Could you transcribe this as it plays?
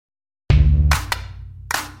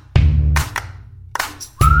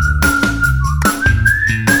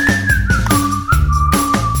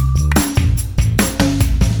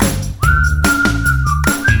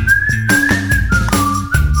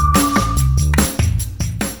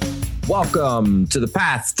Welcome to the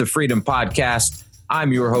Path to Freedom podcast.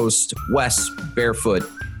 I'm your host, Wes Barefoot,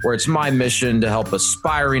 where it's my mission to help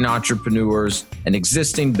aspiring entrepreneurs and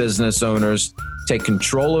existing business owners take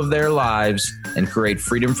control of their lives and create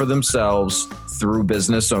freedom for themselves through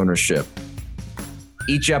business ownership.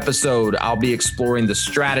 Each episode, I'll be exploring the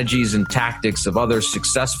strategies and tactics of other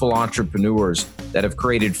successful entrepreneurs that have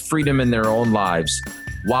created freedom in their own lives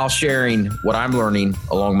while sharing what I'm learning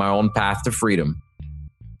along my own path to freedom.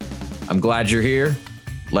 I'm glad you're here.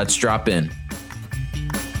 Let's drop in.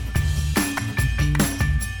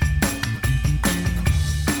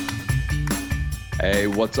 Hey,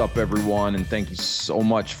 what's up, everyone? And thank you so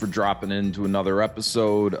much for dropping into another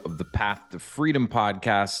episode of the Path to Freedom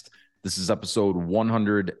podcast. This is episode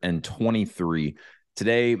 123.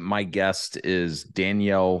 Today, my guest is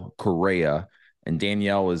Danielle Correa, and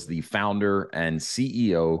Danielle is the founder and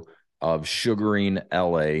CEO of Sugaring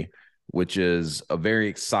LA, which is a very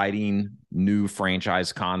exciting new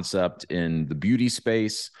franchise concept in the beauty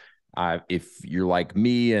space. If you're like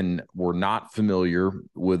me and we're not familiar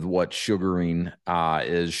with what sugaring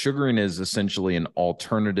is essentially an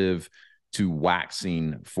alternative to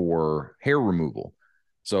waxing for hair removal.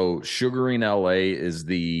 So Sugaring LA is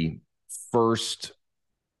the first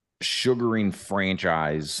sugaring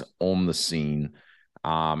franchise on the scene.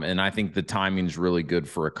 And I think the timing is really good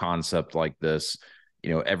for a concept like this. You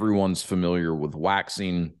know, everyone's familiar with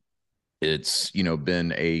waxing. It's,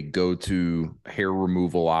 been a go-to hair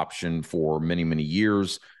removal option for many, many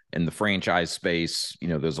years. In the franchise space,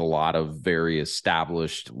 there's a lot of very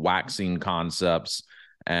established waxing concepts,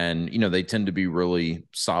 and, they tend to be really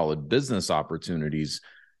solid business opportunities.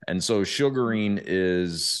 And so sugaring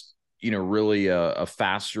is, really a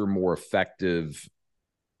faster, more effective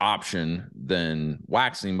option than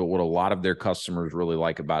waxing. But what a lot of their customers really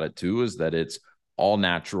like about it too is that it's all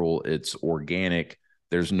natural, it's organic,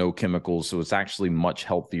 there's no chemicals, so it's actually much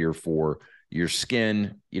healthier for your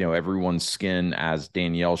skin. Everyone's skin, as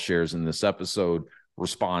Danielle shares in this episode,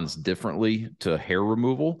 responds differently to hair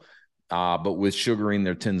removal, but with sugaring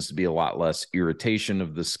there tends to be a lot less irritation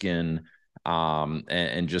of the skin,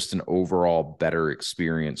 and just an overall better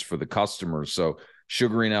experience for the customers. So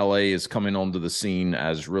Sugaring LA is coming onto the scene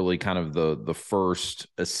as really kind of the first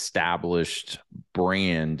established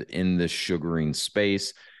brand in this sugaring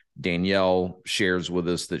space. Danielle shares with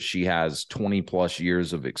us that she has 20 plus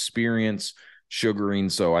years of experience sugaring.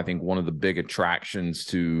 So I think one of the big attractions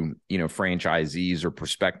to, franchisees or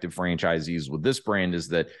prospective franchisees with this brand is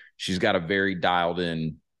that she's got a very dialed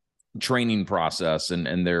in training process,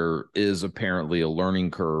 and there is apparently a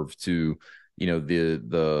learning curve to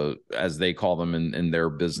the as they call them in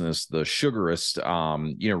their business, the sugarist,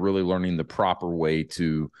 really learning the proper way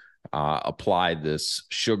to apply this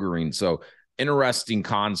sugaring. So interesting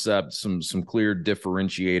concept, some clear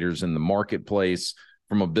differentiators in the marketplace.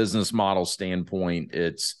 From a business model standpoint,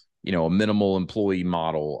 it's, a minimal employee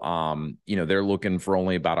model. They're looking for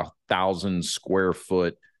only about 1,000 square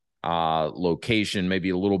foot location,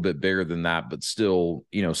 maybe a little bit bigger than that, but still,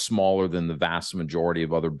 smaller than the vast majority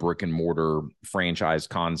of other brick and mortar franchise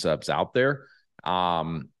concepts out there.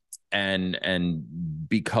 And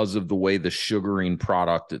because of the way the sugaring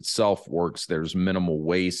product itself works, there's minimal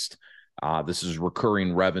waste. This is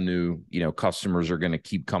recurring revenue. Customers are going to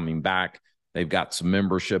keep coming back. They've got some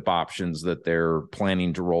membership options that they're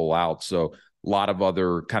planning to roll out. So a lot of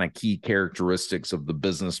other kind of key characteristics of the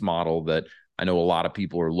business model that I know a lot of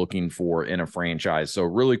people are looking for in a franchise. So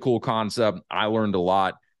really cool concept. I learned a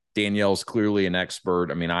lot. Danielle's clearly an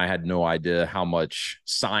expert. I mean, I had no idea how much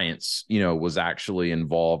science, was actually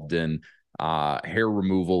involved in hair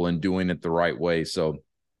removal and doing it the right way. So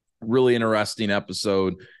really interesting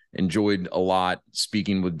episode. Enjoyed a lot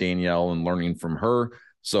speaking with Danielle and learning from her.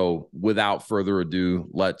 So without further ado,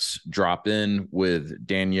 let's drop in with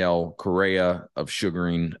Danielle Correa of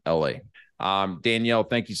Sugaring LA. Danielle,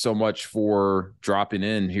 thank you so much for dropping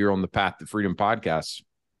in here on the Path to Freedom podcast.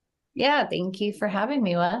 Yeah, thank you for having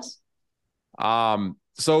me, Wes.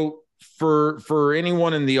 So for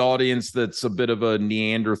anyone in the audience that's a bit of a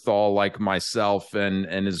Neanderthal like myself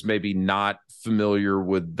and is maybe not familiar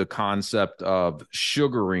with the concept of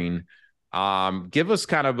sugaring, give us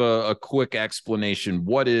kind of a quick explanation.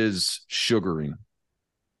 What is sugaring?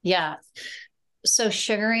 Yeah. So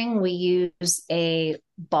sugaring, we use a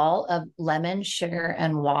ball of lemon, sugar,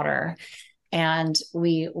 and water, and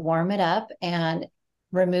we warm it up and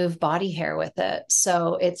remove body hair with it.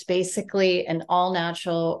 So it's basically an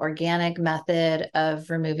all-natural, organic method of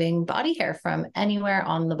removing body hair from anywhere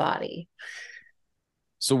on the body.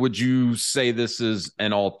 So would you say this is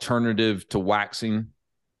an alternative to waxing?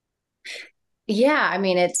 Yeah, I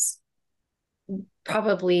mean, it's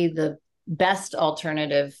probably the best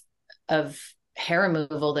alternative of hair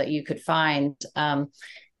removal that you could find.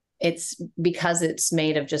 It's because it's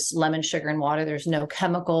made of just lemon, sugar, and water. There's no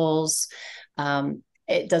chemicals.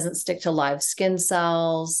 It doesn't stick to live skin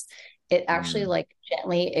cells. It actually like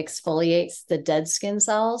gently exfoliates the dead skin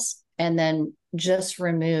cells and then just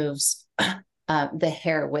removes the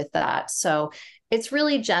hair with that. So it's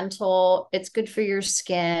really gentle. It's good for your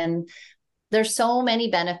skin. There's so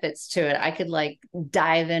many benefits to it. I could like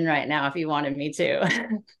dive in right now if you wanted me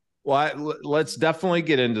to. Well, let's definitely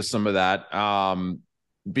get into some of that.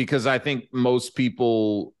 Because I think most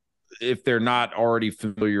people, if they're not already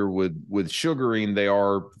familiar with sugaring, they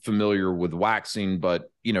are familiar with waxing.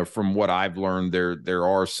 But, you know, from what I've learned, there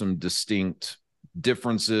are some distinct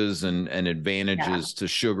differences and advantages to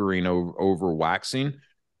sugaring over waxing.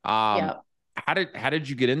 Yeah. How did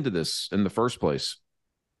you get into this in the first place?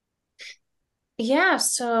 Yeah.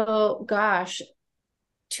 So, gosh,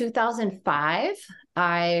 2005,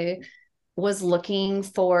 I was looking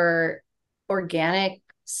for organic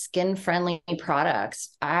skin friendly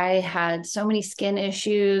products. I had so many skin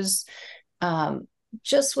issues.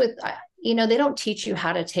 Just with, they don't teach you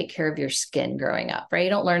how to take care of your skin growing up, right? You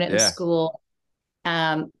don't learn it in Yeah. school.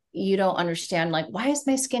 You don't understand like, why is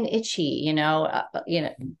my skin itchy?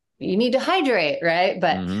 You need to hydrate, right?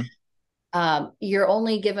 But you're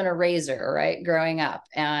only given a razor, right? Growing up.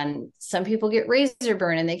 And some people get razor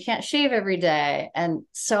burn and they can't shave every day. And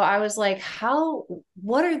so I was like,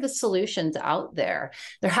 what are the solutions out there?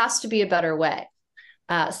 There has to be a better way.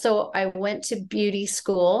 So I went to beauty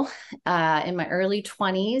school in my early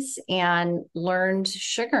 20s and learned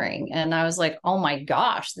sugaring. And I was like, oh my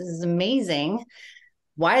gosh, this is amazing.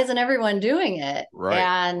 Why isn't everyone doing it? Right.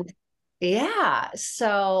 And yeah,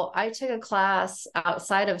 so I took a class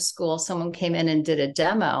outside of school. Someone came in and did a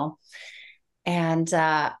demo, and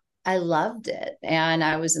I loved it. And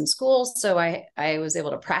I was in school, so I was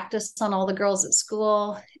able to practice on all the girls at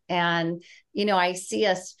school. And I see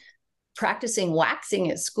us practicing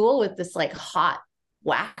waxing at school with this like hot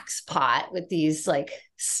wax pot with these like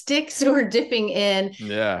sticks we're dipping in,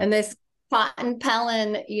 and this cotton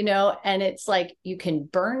pellet, and it's like you can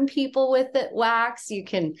burn people with it, wax, you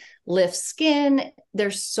can lift skin.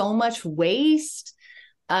 There's so much waste.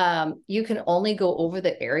 You can only go over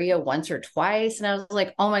the area once or twice. And I was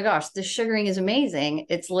like, oh my gosh, this sugaring is amazing.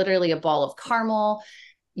 It's literally a ball of caramel.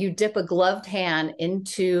 You dip a gloved hand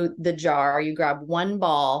into the jar, you grab one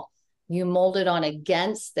ball, you mold it on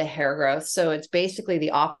against the hair growth. So it's basically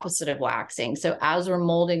the opposite of waxing. So as we're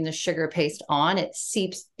molding the sugar paste on, it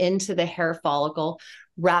seeps into the hair follicle,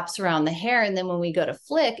 wraps around the hair. And then when we go to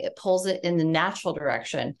flick, it pulls it in the natural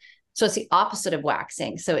direction. So it's the opposite of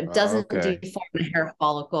waxing. So it doesn't deform the hair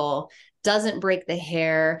follicle, doesn't break the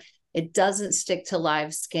hair. It doesn't stick to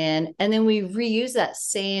live skin. And then we reuse that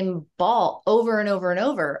same ball over and over and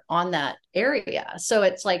over on that area. So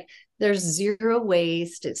it's like, there's zero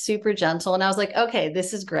waste. It's super gentle. And I was like, okay,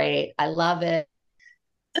 this is great. I love it.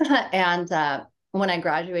 And when I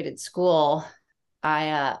graduated school,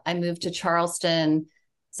 I moved to Charleston,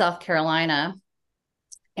 South Carolina.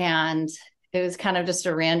 And it was kind of just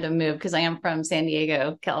a random move because I am from San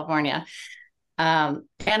Diego, California. And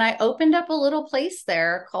I opened up a little place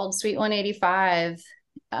there called Suite 185.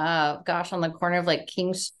 On the corner of like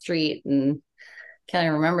King Street, and can't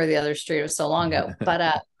even remember the other street. It was so long ago.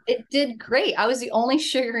 But it did great. I was the only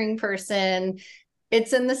sugaring person.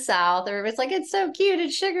 It's in the South. Everybody's like, it's so cute.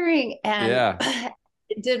 It's sugaring. And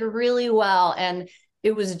it did really well. And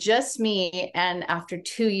it was just me. And after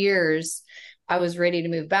 2 years, I was ready to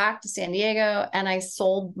move back to San Diego, and I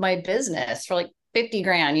sold my business for like 50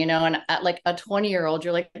 grand, and at like a 20-year-old,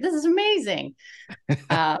 you're like, this is amazing.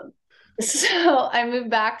 So I moved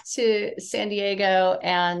back to San Diego,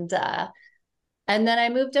 and then I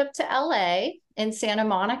moved up to LA in Santa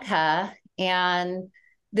Monica. And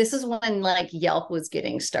this is when like Yelp was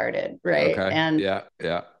getting started, right? Okay. And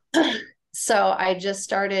yeah. So I just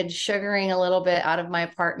started sugaring a little bit out of my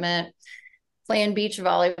apartment, playing beach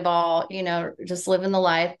volleyball, just living the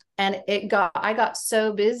life. And I got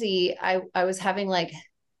so busy. I was having like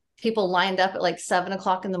people lined up at like 7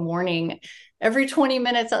 o'clock in the morning, every 20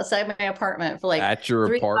 minutes outside my apartment for like at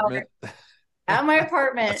your apartment. At my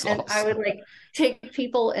apartment. And awesome. I would like take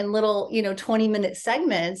people in little, 20-minute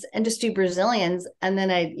segments and just do Brazilians. And then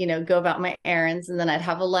I'd, go about my errands, and then I'd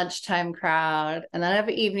have a lunchtime crowd, and then I'd have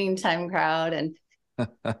an evening time crowd. And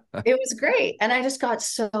it was great. And I just got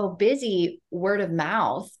so busy word of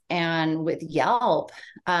mouth. And with Yelp,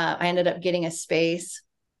 I ended up getting a space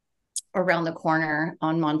around the corner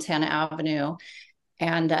on Montana Avenue.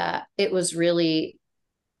 And it was really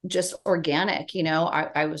just organic.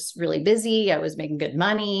 I was really busy. I was making good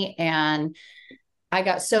money, and I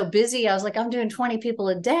got so busy. I was like, I'm doing 20 people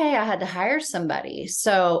a day. I had to hire somebody.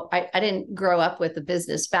 So I didn't grow up with a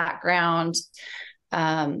business background.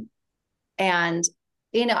 And,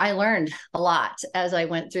 I learned a lot as I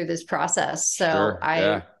went through this process. So Sure.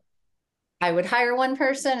 Yeah. I would hire one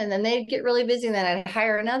person, and then they'd get really busy. And then I'd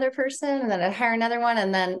hire another person, and then I'd hire another one.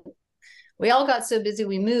 And then we all got so busy,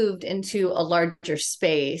 we moved into a larger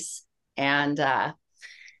space. And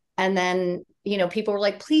then, people were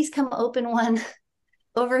like, please come open one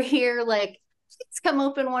over here. Like, please come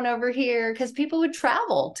open one over here. Cause people would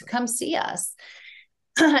travel to come see us.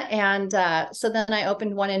 And so then I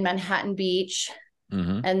opened one in Manhattan Beach.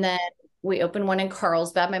 Mm-hmm. And then we opened one in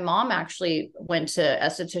Carlsbad. My mom actually went to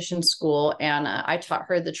esthetician school, and I taught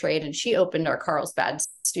her the trade, and she opened our Carlsbad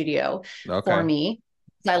studio for me.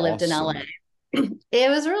 I lived in LA. It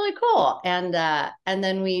was really cool. And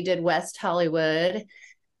then we did West Hollywood,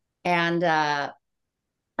 and then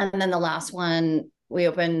the last one we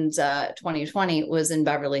opened 2020 was in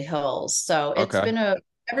Beverly Hills. So it's been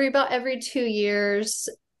about every 2 years,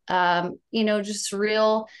 just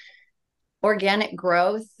real organic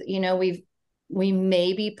growth. We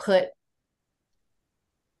maybe put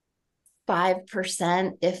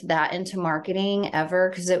 5%, if that, into marketing ever,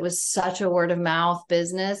 because it was such a word of mouth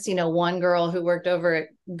business. One girl who worked over at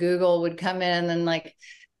Google would come in, and then like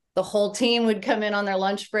the whole team would come in on their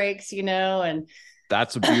lunch breaks, and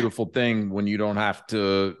that's a beautiful thing when you don't have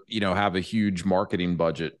to, have a huge marketing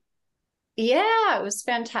budget. Yeah, it was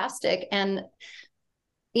fantastic. And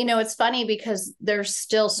it's funny because there's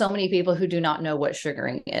still so many people who do not know what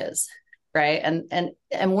sugaring is, right? And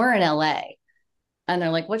we're in LA, and they're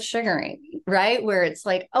like, what's sugaring, right? Where it's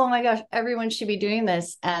like, oh my gosh, everyone should be doing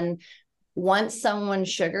this. And once someone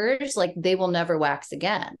sugars, like, they will never wax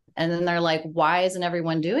again. And then they're like, why isn't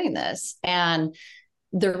everyone doing this? And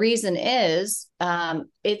the reason is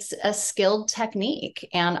it's a skilled technique.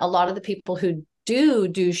 And a lot of the people who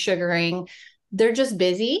do sugaring, they're just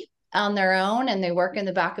busy on their own, and they work in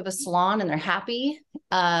the back of a salon, and they're happy.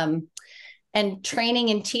 And training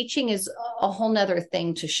and teaching is a whole nother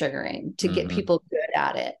thing to sugaring, to get people good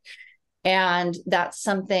at it. And that's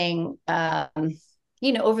something,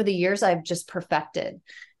 over the years I've just perfected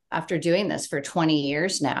after doing this for 20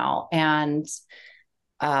 years now. And,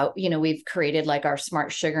 we've created like our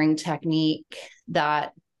smart sugaring technique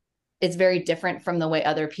that is very different from the way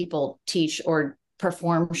other people teach or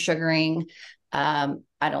perform sugaring.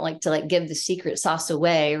 I don't like to give the secret sauce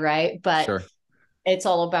away, right? But sure. It's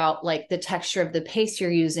all about like the texture of the paste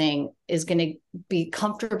you're using is going to be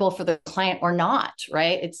comfortable for the client or not,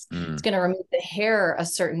 right? It's going to remove the hair a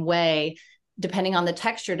certain way, depending on the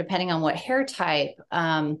texture, depending on what hair type,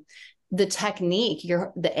 the technique,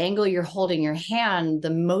 the angle you're holding your hand,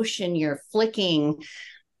 the motion you're flicking,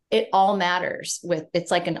 it all matters.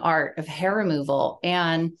 It's like an art of hair removal.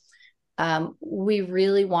 And we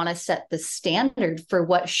really want to set the standard for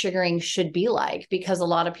what sugaring should be like, because a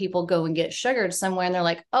lot of people go and get sugared somewhere and they're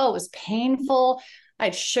like, oh, it was painful. I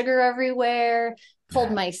had sugar everywhere,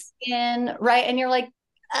 pulled my skin, right? And you're like,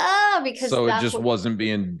 because so it just wasn't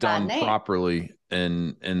being done properly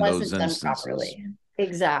in those instances.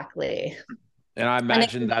 Exactly. And I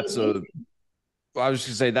imagine I was going to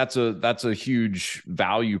say that's a huge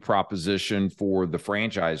value proposition for the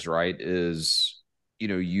franchise, right? Is,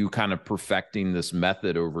 you kind of perfecting this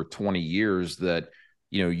method over 20 years that,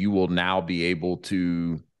 you will now be able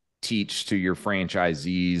to teach to your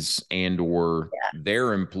franchisees and or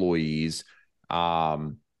their employees,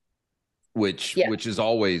 which is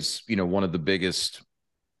always, one of the biggest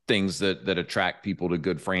things that attract people to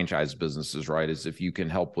good franchise businesses, right? Is if you can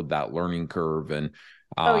help with that learning curve, and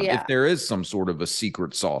if there is some sort of a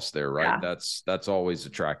secret sauce there, right? That's always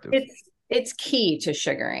attractive. It's key to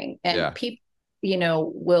sugaring, and people,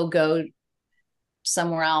 will go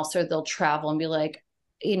somewhere else, or they'll travel and be like,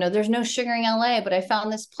 there's no sugaring LA, but I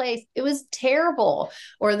found this place. It was terrible.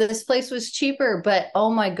 Or this place was cheaper, but oh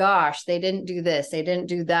my gosh, they didn't do this. They didn't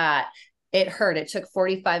do that. It hurt. It took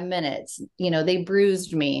 45 minutes. They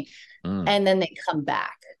bruised me, and then they come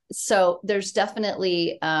back. So there's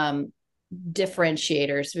definitely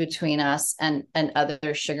differentiators between us and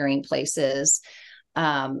other sugaring places.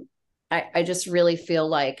 I just really feel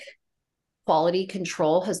like quality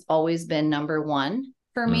control has always been number one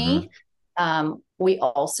for me. We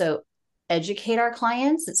also educate our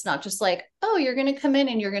clients. It's not just like, oh, you're going to come in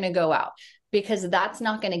and you're going to go out, because that's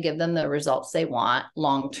not going to give them the results they want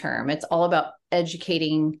long term. It's all about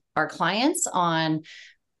educating our clients on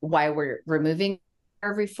why we're removing, why we're doing what we're doing, and why we're doing it. And then we also, we have a team of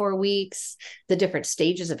every 4 weeks, the different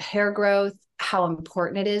stages of hair growth, how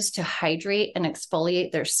important it is to hydrate and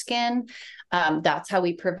exfoliate their skin. That's how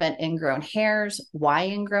we prevent ingrown hairs, why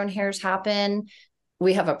ingrown hairs happen.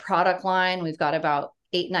 We have a product line. We've got about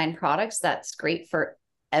 8, 9 products. That's great for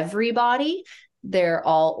everybody. They're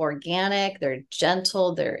all organic, they're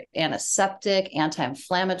gentle, they're antiseptic,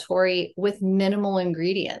 anti-inflammatory with minimal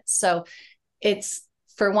ingredients. So it's,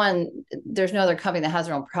 for one, there's no other company that has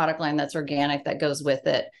their own product line that's organic that goes with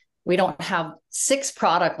it. We don't have 6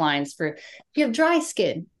 product lines for, if you have dry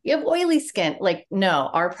skin, you have oily skin. Like, no,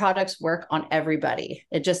 our products work on everybody.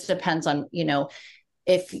 It just depends on,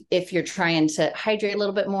 if you're trying to hydrate a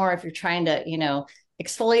little bit more, if you're trying to,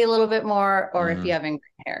 exfoliate a little bit more, or if you have ingrown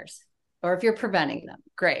hairs, or if you're preventing them.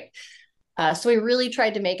 Great. So we really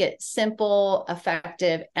tried to make it simple,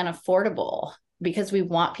 effective, and affordable, because we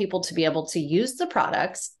want people to be able to use the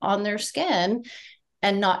products on their skin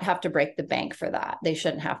and not have to break the bank for that. They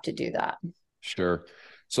shouldn't have to do that. Sure.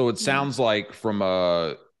 So it sounds like, from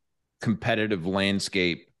a competitive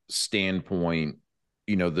landscape standpoint,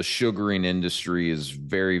 the sugaring industry is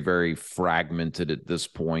very, very fragmented at this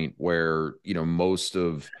point, where, most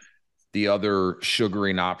of the other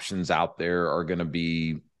sugaring options out there are going to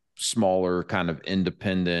be smaller, kind of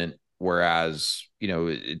independent. Whereas,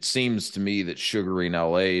 it seems to me that Sugaring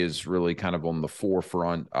LA is really kind of on the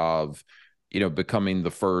forefront of, becoming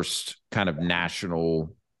the first kind of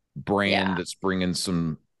national brand that's bringing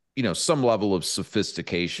some, some level of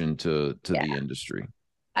sophistication to the industry.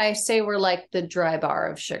 I say we're like the dry bar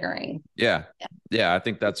of sugaring. Yeah. I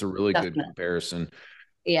think that's a really good comparison.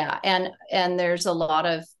 Yeah. And there's a lot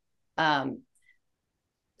of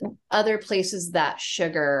other places that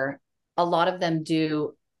sugar, a lot of them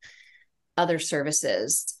do other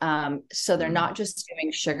services. So they're not just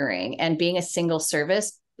doing sugaring, and being a single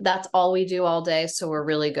service, that's all we do all day. So we're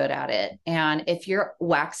really good at it. And if you're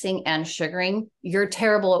waxing and sugaring, you're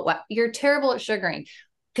terrible at sugaring,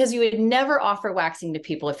 because you would never offer waxing to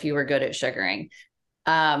people if you were good at sugaring.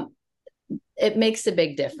 It makes a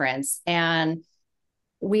big difference. And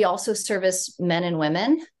we also service men and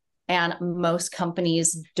women, and most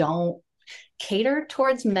companies don't cater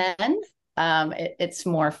towards men. It's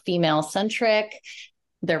more female centric.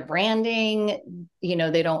 Their branding,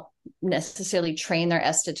 they don't necessarily train their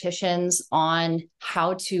estheticians on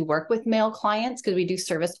how to work with male clients, because we do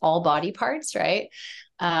service all body parts, right?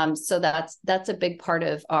 So that's a big part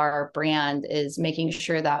of our brand, is making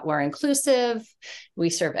sure that we're inclusive,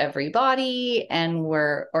 we serve everybody, and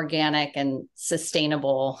we're organic and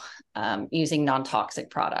sustainable, using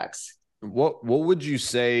non-toxic products. What would you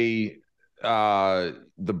say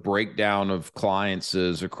the breakdown of clients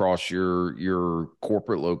is across your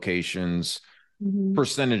corporate locations,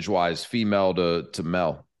 percentage wise, female to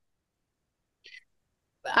male?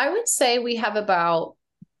 I would say we have about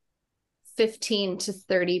 15 to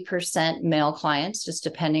 30% male clients, just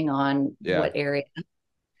depending on what area.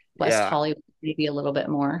 West Hollywood, maybe a little bit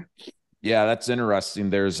more. Yeah, that's interesting.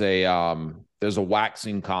 There's a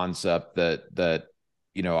waxing concept that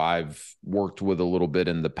I've worked with a little bit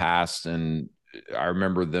in the past, and I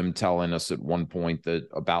remember them telling us at one point that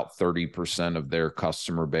about 30% of their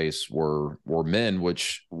customer base were men,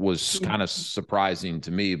 which was kind of surprising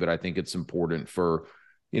to me. But I think it's important for,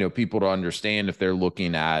 people to understand, if they're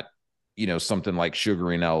looking at, something like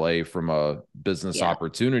Sugaring LA from a business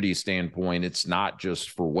opportunity standpoint, it's not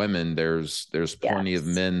just for women. There's plenty of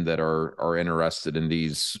men that are interested in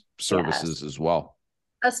these services as well.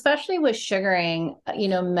 Especially with sugaring,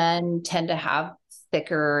 men tend to have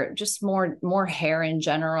thicker, just more hair in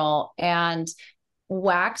general. And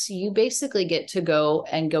wax, you basically get to go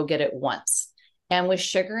get it once. And with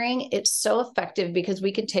sugaring, it's so effective, because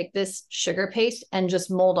we can take this sugar paste and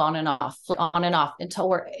just mold on and off until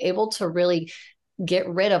we're able to really get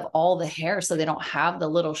rid of all the hair, so they don't have the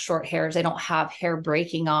little short hairs. They don't have hair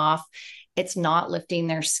breaking off. It's not lifting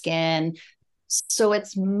their skin. So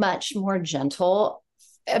it's much more gentle.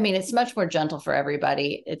 I mean, it's much more gentle for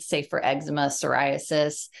everybody. It's safe for eczema,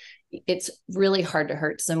 psoriasis. It's really hard to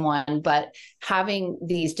hurt someone, but having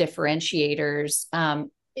these differentiators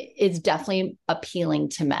is definitely appealing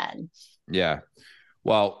to men. Yeah.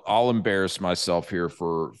 Well, I'll embarrass myself here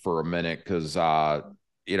for a minute, because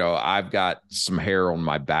I've got some hair on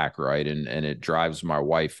my back, right? And it drives my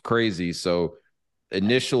wife crazy. So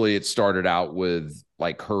initially it started out with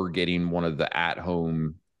like her getting one of the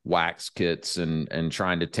at-home wax kits and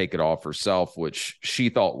trying to take it off herself, which she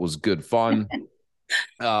thought was good fun.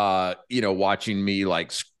 Watching me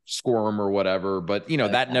like squirm or whatever, but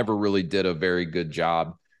that never really did a very good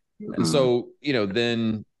job. And so,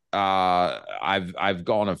 then I've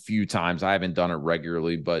gone a few times. I haven't done it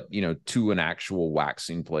regularly, but to an actual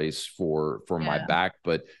waxing place for my Yeah. back.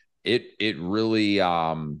 But it really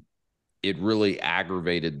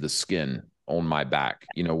aggravated the skin on my back,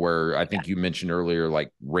 where I think you mentioned earlier,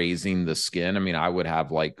 like raising the skin. I mean, I would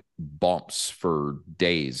have like bumps for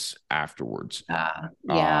days afterwards.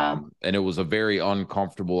 Yeah. And it was a very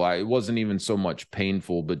uncomfortable, it wasn't even so much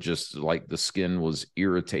painful, but just like the skin was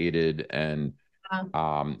irritated and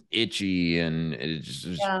itchy. And it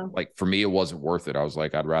just Yeah. like, for me, it wasn't worth it. I was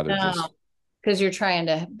like, I'd rather No, just. because you're trying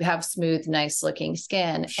to have smooth, nice looking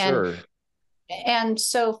skin. Sure. And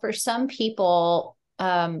so for some people,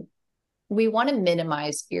 we want to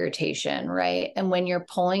minimize irritation, right? And when you're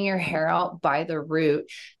pulling your hair out by the root,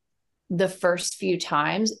 the first few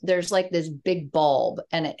times, there's like this big bulb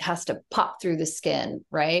and it has to pop through the skin,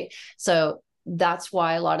 right? So that's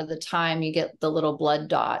why a lot of the time you get the little blood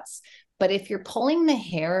dots. But if you're pulling the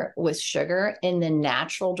hair with sugar in the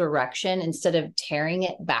natural direction instead of tearing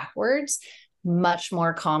it backwards, much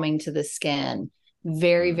more calming to the skin.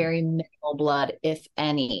 Very, very minimal blood, if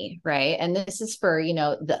any, right? And this is for,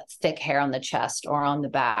 the thick hair on the chest or on the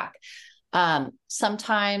back.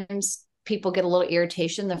 Sometimes people get a little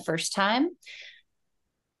irritation the first time,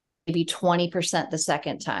 maybe 20% the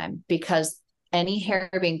second time, because any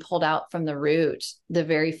hair being pulled out from the root the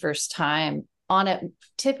very first time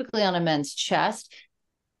typically on a men's chest,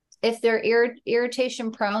 if they're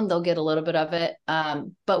irritation prone, they'll get a little bit of it.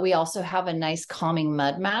 But we also have a nice calming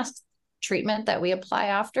mud mask treatment that we apply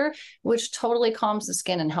after, which totally calms the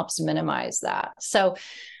skin and helps minimize that. So,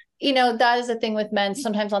 that is the thing with men,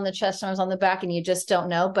 sometimes on the chest, sometimes on the back, and you just don't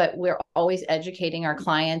know, but we're always educating our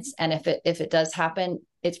clients. And if it does happen,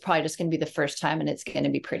 it's probably just going to be the first time and it's going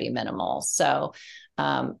to be pretty minimal. So,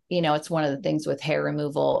 it's one of the things with hair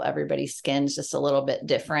removal, everybody's skin's just a little bit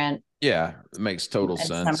different. Yeah, it makes total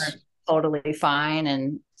sense. Some are totally fine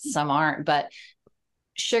and some aren't, but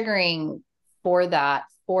sugaring for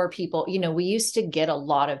people, we used to get a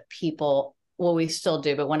lot of people, well, we still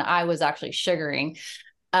do, but when I was actually sugaring,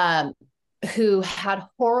 who had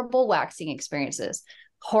horrible waxing experiences,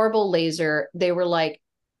 horrible laser, they were like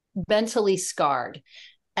mentally scarred.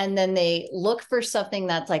 And then they look for something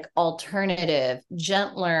that's like alternative,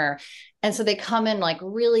 gentler. And so they come in like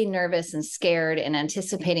really nervous and scared and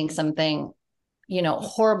anticipating something,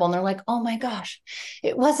 horrible. And they're like, oh my gosh,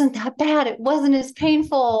 it wasn't that bad. It wasn't as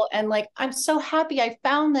painful. And like, I'm so happy I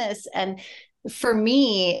found this. And for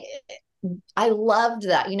me, I loved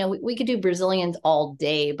that. We could do Brazilians all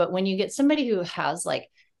day, but when you get somebody who has like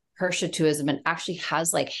hirsutism and actually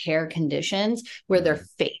has like hair conditions where their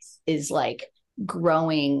face is like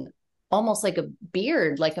growing almost like a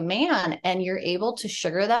beard, like a man, and you're able to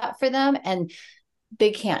sugar that for them, and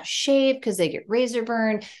they can't shave because they get razor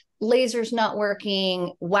burn, laser's not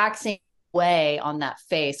working, waxing away on that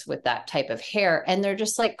face with that type of hair, and they're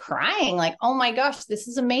just like crying like, oh my gosh, this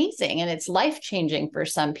is amazing, and it's life-changing for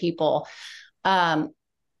some people.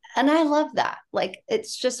 And I love that. Like,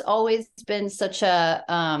 it's just always been such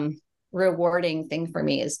a rewarding thing for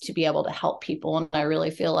me, is to be able to help people. And I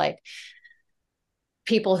really feel like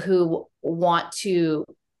people who want to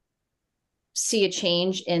see a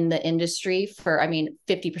change in the industry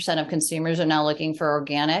 50% of consumers are now looking for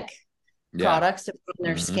organic products to put in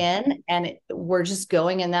their skin. And we're just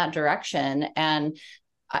going in that direction. And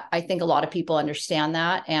I think a lot of people understand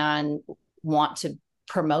that and want to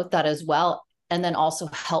promote that as well. And then also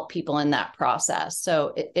help people in that process.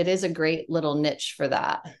 So it is a great little niche for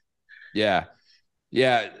that. Yeah.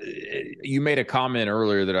 Yeah. You made a comment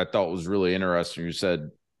earlier that I thought was really interesting. You said,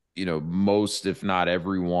 most, if not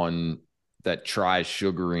everyone that tries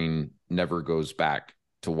sugaring never goes back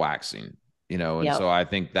to waxing, and so I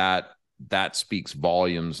think that speaks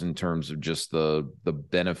volumes in terms of just the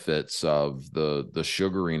benefits of the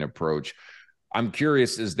sugaring approach. I'm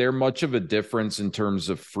curious, is there much of a difference in terms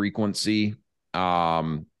of frequency,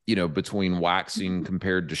 between waxing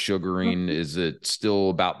compared to sugaring? Is it still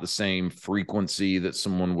about the same frequency that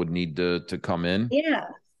someone would need to come in? Yeah.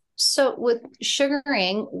 So with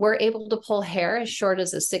sugaring, we're able to pull hair as short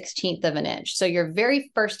as 1/16 of an inch. So your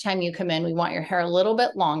very first time you come in, we want your hair a little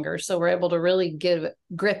bit longer. So we're able to really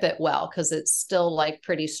grip it well, because it's still like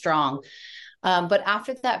pretty strong. But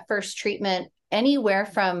after that first treatment, anywhere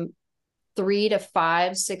from 3 to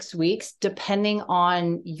 5, 6 weeks, depending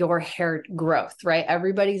on your hair growth, right?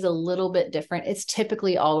 Everybody's a little bit different. It's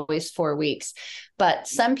typically always 4 weeks, but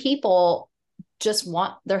some people just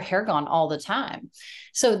want their hair gone all the time.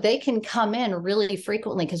 So they can come in really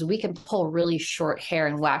frequently because we can pull really short hair,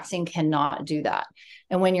 and waxing cannot do that.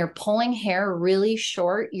 And when you're pulling hair really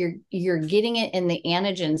short, you're getting it in the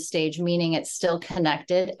anagen stage, meaning it's still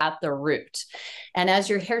connected at the root. And as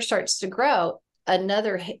your hair starts to grow,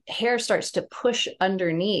 another hair starts to push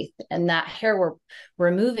underneath, and that hair we're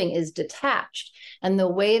removing is detached. And the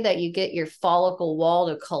way that you get your follicle wall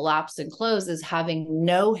to collapse and close is having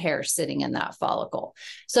no hair sitting in that follicle.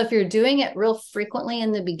 So if you're doing it real frequently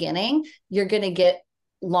in the beginning, you're going to get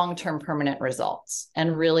long-term permanent results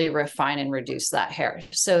and really refine and reduce that hair.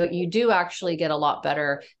 So you do actually get a lot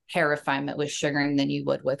better hair refinement with sugaring than you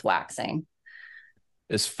would with waxing.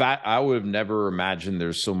 It's fat. I would have never imagined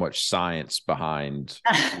there's so much science behind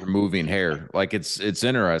removing hair. Like it's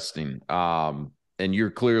interesting. And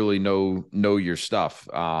you're clearly know your stuff.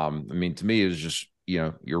 I mean, to me, it's just,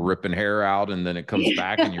 you're ripping hair out and then it comes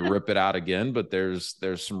back and you rip it out again. But there's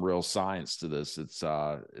some real science to this. It's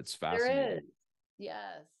fascinating. There is.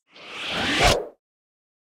 Yes.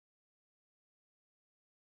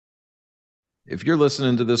 If you're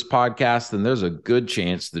listening to this podcast, then there's a good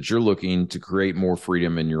chance that you're looking to create more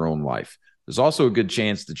freedom in your own life. There's also a good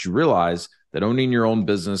chance that you realize that owning your own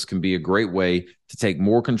business can be a great way to take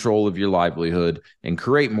more control of your livelihood and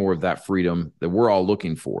create more of that freedom that we're all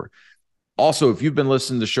looking for. Also, if you've been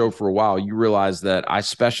listening to the show for a while, you realize that I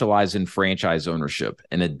specialize in franchise ownership.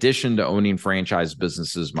 In addition to owning franchise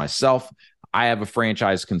businesses myself, I have a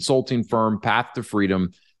franchise consulting firm, Path to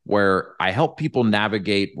Freedom, where I help people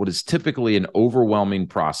navigate what is typically an overwhelming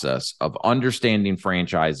process of understanding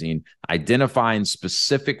franchising, identifying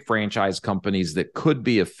specific franchise companies that could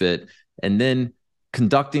be a fit, and then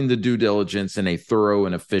conducting the due diligence in a thorough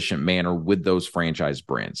and efficient manner with those franchise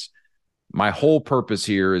brands. My whole purpose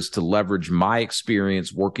here is to leverage my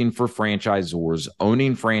experience working for franchisors,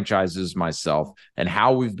 owning franchises myself, and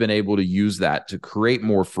how we've been able to use that to create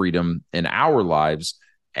more freedom in our lives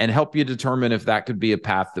and help you determine if that could be a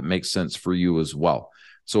path that makes sense for you as well.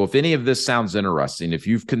 So if any of this sounds interesting, if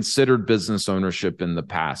you've considered business ownership in the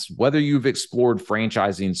past, whether you've explored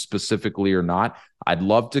franchising specifically or not, I'd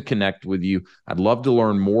love to connect with you. I'd love to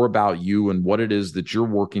learn more about you and what it is that you're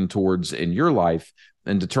working towards in your life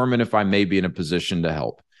and determine if I may be in a position to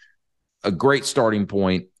help. A great starting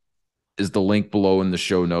point is the link below in the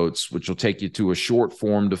show notes, which will take you to a short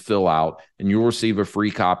form to fill out, and you'll receive a free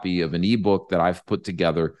copy of an ebook that I've put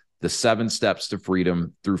together, The 7 Steps to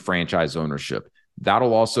Freedom Through Franchise Ownership.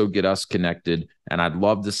 That'll also get us connected, and I'd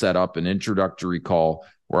love to set up an introductory call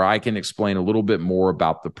where I can explain a little bit more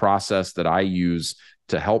about the process that I use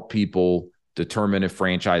to help people determine if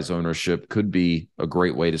franchise ownership could be a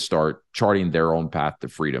great way to start charting their own path to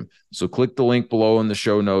freedom. So click the link below in the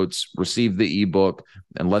show notes, receive the ebook,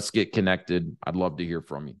 and let's get connected. I'd love to hear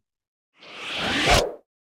from you.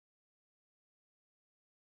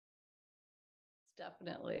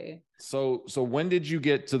 Definitely. So when did you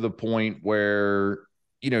get to the point where,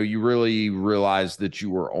 you really realized that you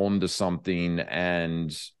were on to something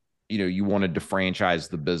and, you wanted to franchise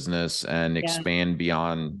the business and expand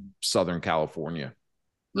beyond Southern California?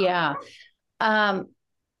 Yeah. I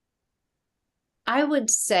would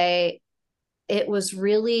say it was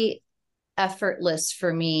really effortless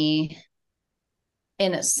for me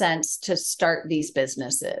in a sense to start these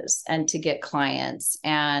businesses and to get clients,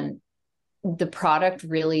 and the product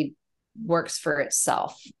really works for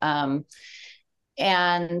itself. And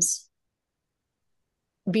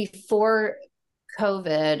before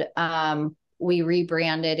COVID, we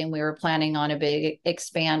rebranded and we were planning on a big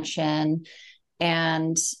expansion.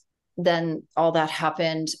 And then all that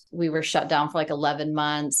happened. We were shut down for like 11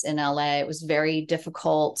 months in LA. It was very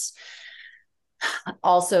difficult.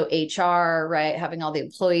 Also HR, right? Having all the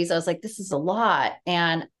employees. I was like, this is a lot.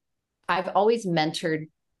 And I've always mentored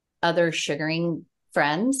other sugaring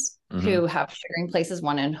friends who have sugaring places,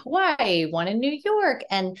 one in Hawaii, one in New York.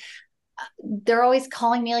 And they're always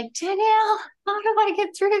calling me like, Danielle, how do I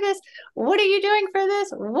get through this? What are you doing for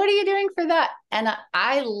this? What are you doing for that? And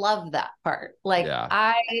I love that part. Like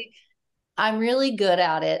I'm really good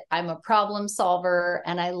at it. I'm a problem solver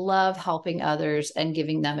and I love helping others and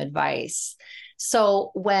giving them advice.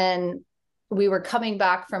 So when we were coming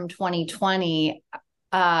back from 2020,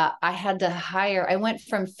 I had to hire, I went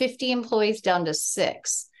from 50 employees down to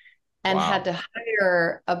 6. And had to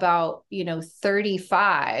hire about,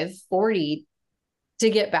 35, 40 to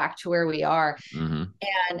get back to where we are.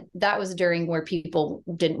 And that was during where people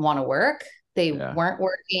didn't want to work. They weren't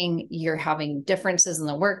working. You're having differences in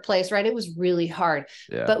the workplace, right? It was really hard,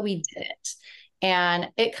 but we did it. And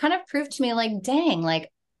it kind of proved to me like, dang,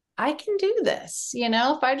 like I can do this.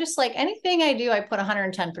 If I just like anything I do, I put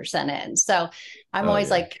 110% in. So I'm Oh always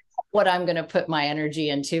yeah. like what I'm going to put my energy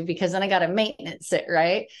into, because then I got to maintenance it.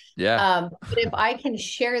 Right. Yeah. But if I can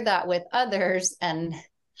share that with others and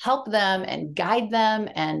help them and guide them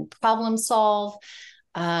and problem solve,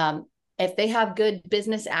 if they have good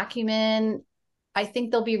business acumen, I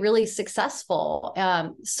think they'll be really successful.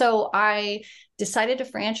 So I decided to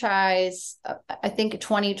franchise, I think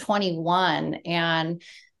 2021, and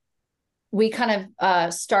we kind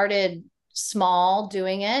of started small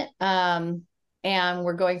doing it, and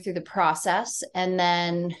we're going through the process. And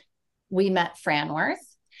then we met Franworth,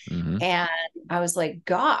 Mm-hmm. and I was like,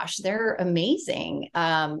 gosh, they're amazing.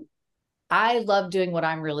 I love doing what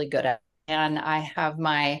I'm really good at. And I have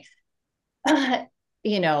my, COO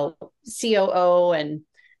and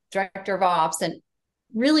director of ops, and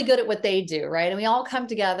really good at what they do. Right. And we all come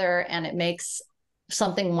together and it makes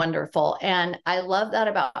something wonderful. And I love that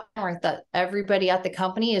about Franworth, that everybody at the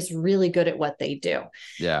company is really good at what they do.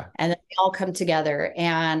 Yeah. And then they all come together.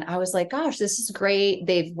 And I was like, gosh, this is great.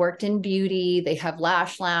 They've worked in beauty, they have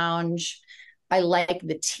Lash Lounge. I like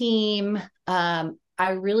the team. I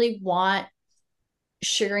really want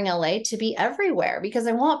Sugaring LA to be everywhere, because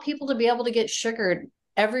I want people to be able to get sugared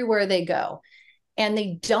everywhere they go. And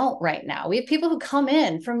they don't right now. We have people who come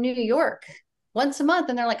in from New York once a month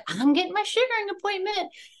and they're like, I'm getting my sugaring appointment,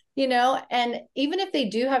 and even if they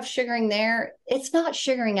do have sugaring there, it's not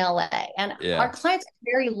Sugaring LA. And Yeah. our clients are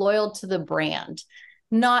very loyal to the brand,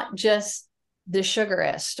 not just the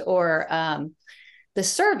sugarist or the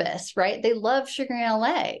service, right? They love Sugaring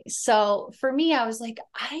LA. So for me, I was like,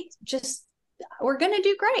 we're going to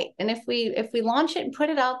do great. And if we launch it and put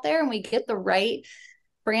it out there and we get the right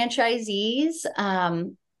franchisees,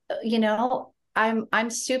 I'm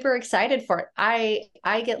super excited for it.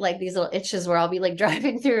 I get like these little itches where I'll be like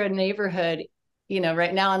driving through a neighborhood,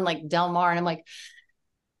 right now in like Del Mar, and I'm like,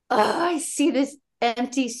 oh, I see this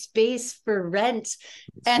empty space for rent,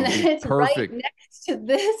 and it's perfect. right next to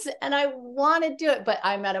this, and I want to do it, but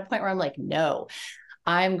I'm at a point where I'm like, no,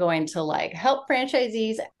 I'm going to like help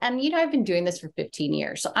franchisees. And, I've been doing this for 15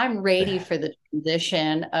 years. So I'm ready for the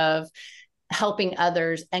transition of helping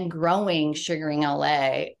others and growing Sugaring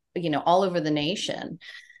LA, all over the nation.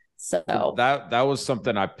 So That was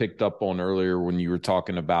something I picked up on earlier when you were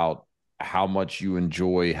talking about how much you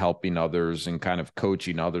enjoy helping others and kind of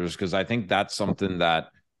coaching others, because I think that's something that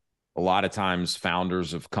a lot of times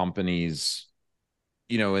founders of companies,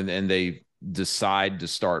 and they decide to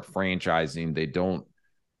start franchising, they don't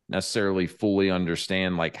necessarily fully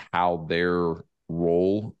understand like how their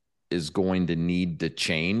role is going to need to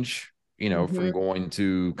change, from going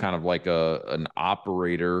to kind of like an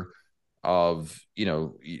operator of,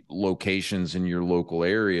 locations in your local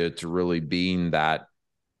area to really being that,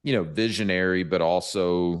 visionary, but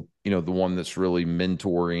also, the one that's really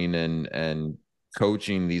mentoring and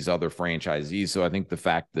coaching these other franchisees. So I think the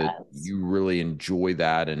fact that you really enjoy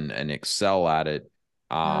that and excel at it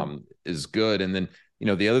is good. And then,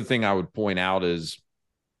 the other thing I would point out is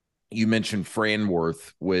you mentioned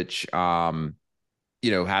Franworth, which,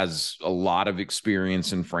 has a lot of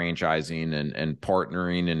experience in franchising and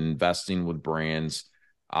partnering and investing with brands.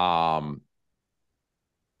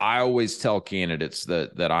 I always tell candidates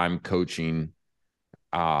that I'm coaching,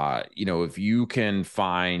 if you can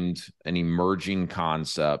find an emerging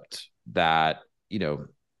concept that,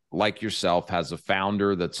 like yourself, has a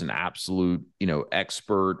founder that's an absolute,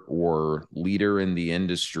 expert or leader in the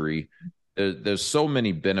industry, there's so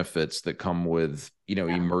many benefits that come with,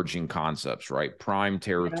 emerging concepts, right? Prime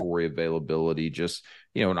territory availability, just,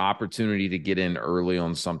 an opportunity to get in early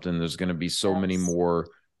on something. There's going to be so many more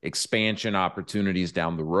expansion opportunities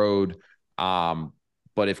down the road.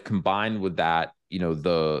 But if combined with that,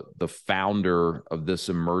 the founder of this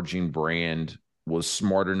emerging brand was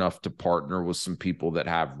smart enough to partner with some people that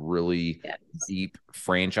have really deep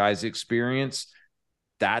franchise experience,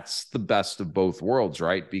 that's the best of both worlds,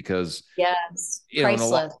 right? Because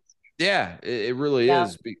priceless. It really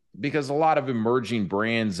is, because a lot of emerging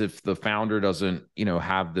brands, if the founder doesn't,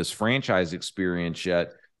 have this franchise experience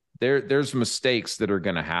yet, there's mistakes that are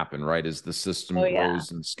going to happen, right? As the system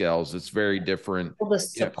grows and scales, it's very different. Well, the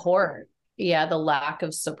support. The lack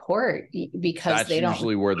of support, because that's they don't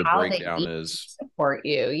usually where the breakdown is. Support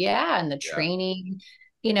you. And the training,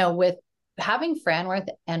 with having Franworth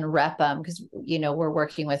and Rep'em, because, we're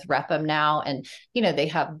working with Rep'em now, and, they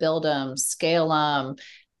have Build 'em, Scale 'em.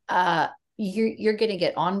 You're going to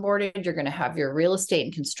get onboarded. You're going to have your real estate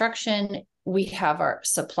and construction. We have our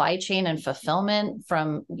supply chain and fulfillment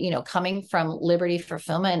from, coming from Liberty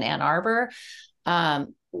Fulfillment in Ann Arbor.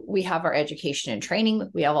 We have our education and training.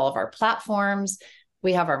 We have all of our platforms.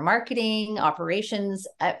 We have our marketing, operations.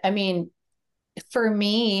 I mean, for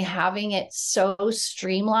me, having it so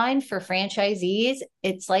streamlined for franchisees,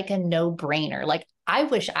 it's like a no brainer. Like, I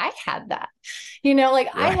wish I had that,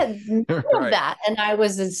 like I Right. had none of Right. that and I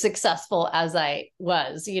was as successful as I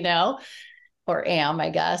was, or am, I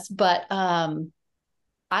guess. But I'm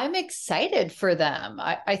excited for them.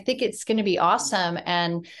 I think it's going to be awesome.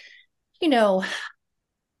 And, you know,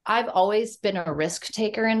 I've always been a risk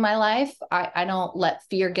taker in my life. I don't let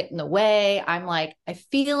fear get in the way. I'm like, I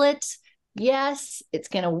feel it. Yes, it's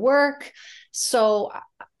going to work. So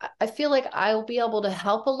I feel like I'll be able to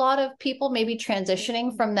help a lot of people maybe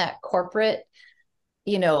transitioning from that corporate,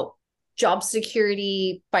 you know, job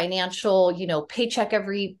security, financial, paycheck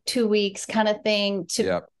every 2 weeks kind of thing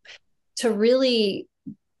Yep. to really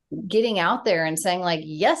getting out there and saying like,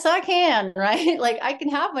 yes, I can, right? Like I can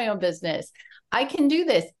have my own business. I can do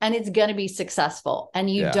this and it's going to be successful. And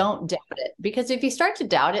you Yeah. don't doubt it, because if you start to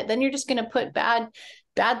doubt it, then you're just going to put bad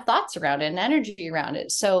thoughts around it and energy around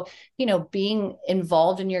it. So, being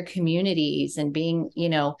involved in your communities and being,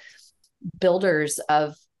 builders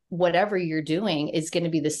of whatever you're doing is going to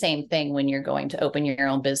be the same thing when you're going to open your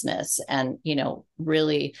own business and,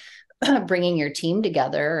 really bringing your team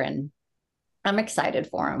together. And I'm excited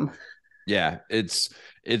for them. Yeah, it's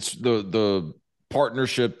the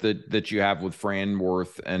partnership that you have with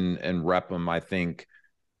Franworth and Repham, I think,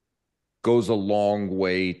 goes a long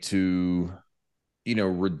way to,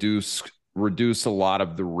 reduce a lot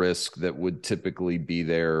of the risk that would typically be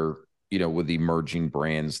there, with emerging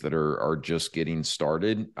brands that are just getting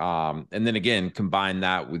started. And then again, combine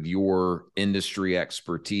that with your industry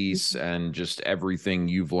expertise and just everything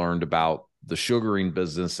you've learned about the sugaring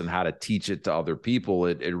business and how to teach it to other people.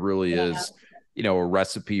 It really is, a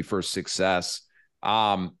recipe for success.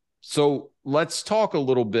 So let's talk a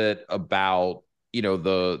little bit about,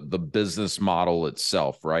 the business model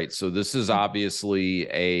itself, right? So this is obviously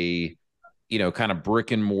a, kind of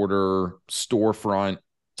brick and mortar storefront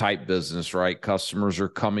type business, right? Customers are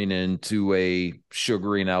coming into a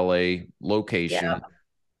Sugaring LA location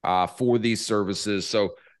for these services.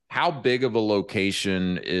 So how big of a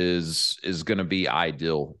location is going to be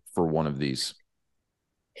ideal for one of these?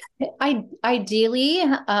 Ideally,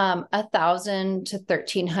 1,000 to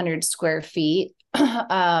 1,300 square feet.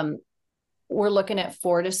 We're looking at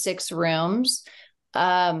 4 to 6 rooms.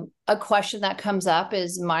 A question that comes up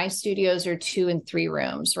is my studios are 2 and 3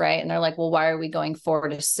 rooms, right? And they're like, well, why are we going 4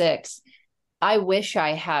 to 6? I wish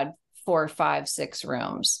I had 4, 5, 6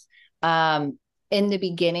 rooms. In the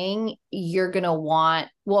beginning, you're going to want,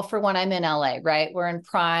 well, for when I'm in LA, right? We're in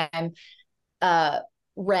prime,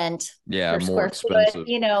 rent Yeah, per more square expensive.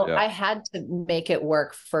 foot. Yeah. I had to make it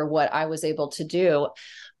work for what I was able to do.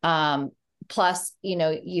 Plus,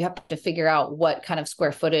 you have to figure out what kind of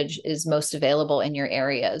square footage is most available in your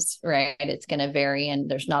areas, right? It's going to vary,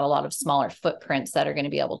 and there's not a lot of smaller footprints that are going to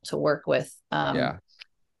be able to work with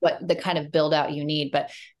what the kind of build out you need.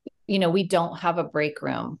 But we don't have a break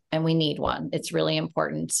room and we need one. It's really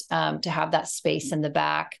important to have that space in the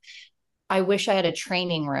back. I wish I had a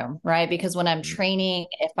training room, right? Because when I'm training,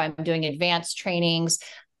 if I'm doing advanced trainings,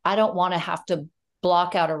 I don't want to have to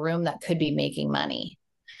block out a room that could be making money,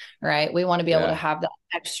 right? We want to be able to have that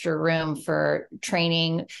extra room for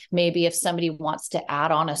training. Maybe if somebody wants to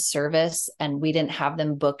add on a service and we didn't have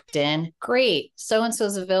them booked in, great. So-and-so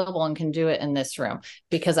is available and can do it in this room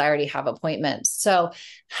because I already have appointments. So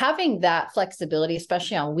having that flexibility,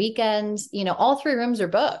 especially on weekends, all 3 rooms are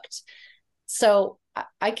booked. So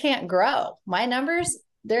I can't grow. My numbers,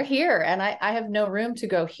 they're here and I have no room to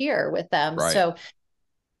go here with them. Right. So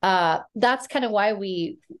that's kind of why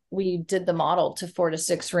we did the model to 4 to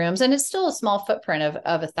 6 rooms, and it's still a small footprint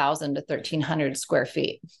of 1,000 to 1,300 square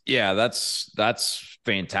feet. Yeah, that's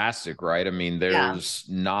fantastic, right? I mean, there's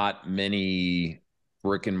not many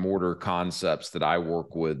brick and mortar concepts that I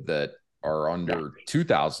work with that are under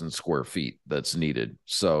 2,000 square feet that's needed.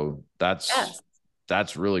 So that's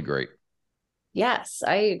really great. Yes,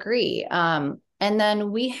 I agree. And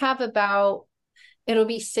then we have it'll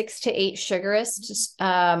be 6 to 8 sugarists,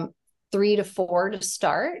 3 to 4 to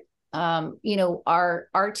start.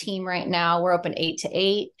 Our team right now, we're open 8 to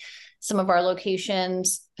 8. Some of our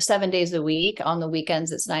locations, 7 days a week. On the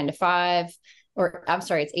weekends, it's 9 to 5, or I'm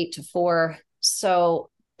sorry, it's 8 to 4. So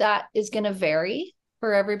that is going to vary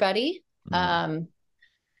for everybody. And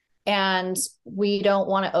we don't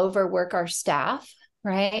want to overwork our staff,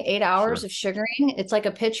 right? 8 hours of sugaring. It's like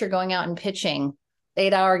a pitcher going out and pitching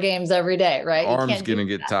 8-hour games every day, right? Arm's going to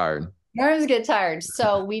get tired. arms get tired.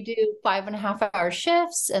 So we do 5.5 hour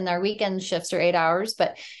shifts, and our weekend shifts are 8 hours.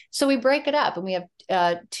 But so we break it up, and we have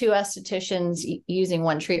two estheticians using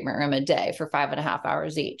one treatment room a day for 5.5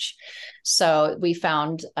 hours each. So we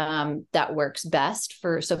found that works best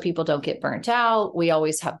so people don't get burnt out. We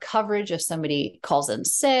always have coverage if somebody calls in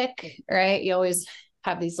sick, right? You always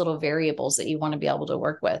have these little variables that you want to be able to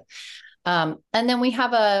work with. And then we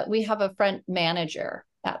have a front manager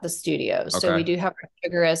at the studio. So Okay. we do have a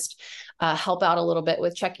sugarist help out a little bit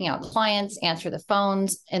with checking out clients, answer the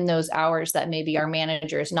phones in those hours that maybe our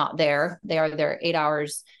manager is not there. They are there 8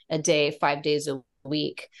 hours a day, 5 days a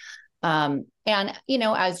week. And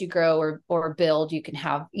as you grow or build, you can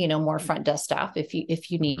have more front desk staff if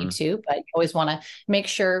you need to, but you always want to make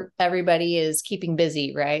sure everybody is keeping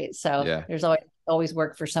busy, right? So there's always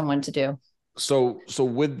work for someone to do. So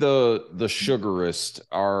with the sugarist,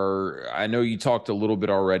 I know you talked a little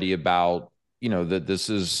bit already about, that this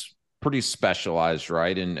is pretty specialized,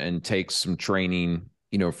 right? And takes some training,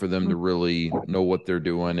 for them to really know what they're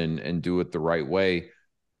doing and do it the right way.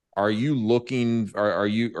 Are you looking,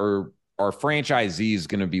 are franchisees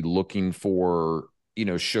going to be looking for,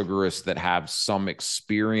 sugarists that have some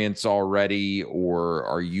experience already, or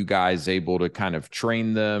are you guys able to kind of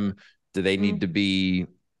train them? Do they need to be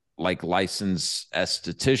like licensed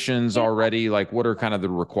estheticians already? Like, what are kind of the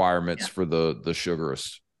requirements for the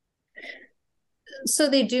sugarist? So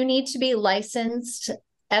they do need to be licensed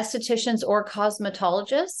estheticians or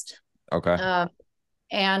cosmetologists. Okay.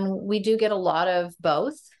 And we do get a lot of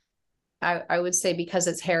both. I would say because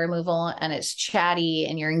it's hair removal and it's chatty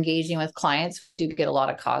and you're engaging with clients, we do get a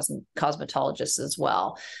lot of cosmetologists as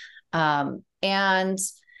well. And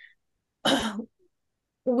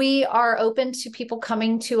we are open to people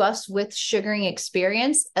coming to us with sugaring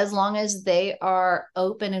experience as long as they are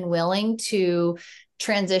open and willing to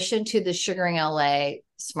transition to the Sugaring LA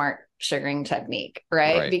smart sugaring technique,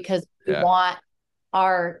 right? Because we want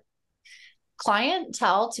our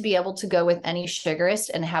clientele to be able to go with any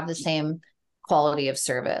sugarist and have the same quality of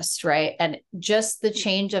service, right? And just the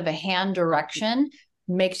change of a hand direction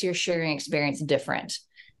makes your sugaring experience different.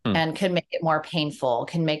 And can make it more painful,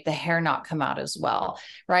 can make the hair not come out as well,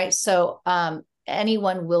 right? So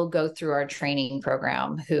anyone will go through our training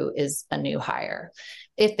program who is a new hire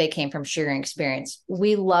if they came from sugaring experience.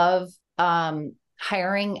 We love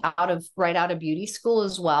hiring right out of beauty school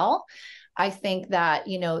as well. I think that,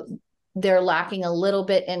 they're lacking a little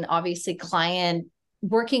bit in obviously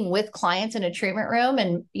working with clients in a treatment room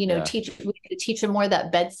and, teach them more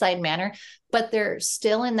that bedside manner, but they're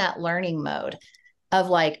still in that learning mode of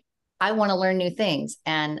like, I want to learn new things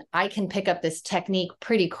and I can pick up this technique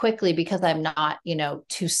pretty quickly because I'm not,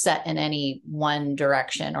 too set in any one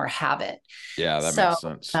direction or habit. Yeah, that makes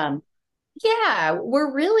sense.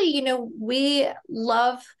 We're really,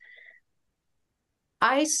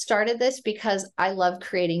 I started this because I love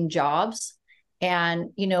creating jobs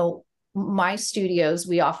and, my studios,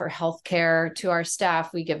 we offer healthcare to our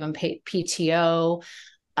staff. We give them PTO.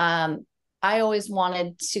 I always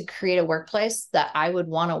wanted to create a workplace that I would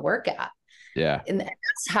want to work at. Yeah. And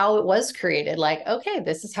that's how it was created. Like, okay,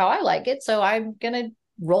 this is how I like it. So I'm going to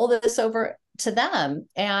roll this over to them.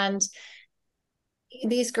 And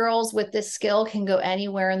these girls with this skill can go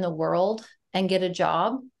anywhere in the world and get a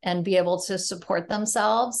job and be able to support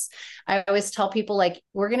themselves. I always tell people like,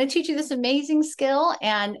 we're going to teach you this amazing skill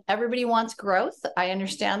and everybody wants growth. I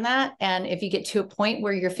understand that. And if you get to a point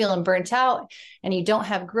where you're feeling burnt out and you don't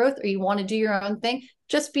have growth or you want to do your own thing,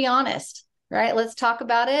 just be honest, right? Let's talk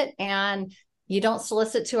about it. And you don't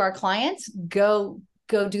solicit to our clients, go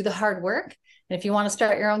do the hard work. And if you want to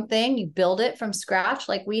start your own thing, you build it from scratch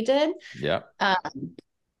like we did. Yeah.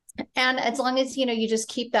 And as long as, you just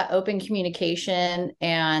keep that open communication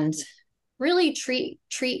and really treat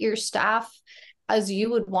your staff as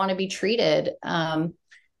you would want to be treated, I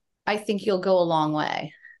think you'll go a long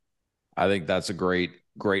way. I think that's a great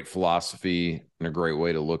philosophy and a great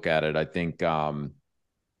way to look at it. I think, doing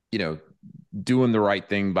the right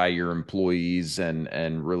thing by your employees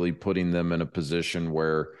and really putting them in a position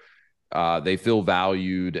where they feel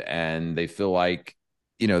valued and they feel like,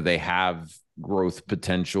 they have growth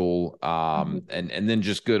potential, and then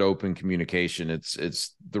just good open communication.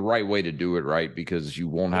 It's the right way to do it, right? Because you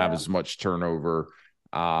won't have as much turnover.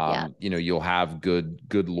 You'll have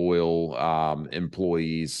good loyal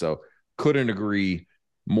employees. So couldn't agree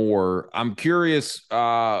more. I'm curious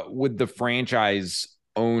with the franchise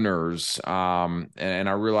owners, and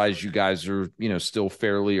I realize you guys are still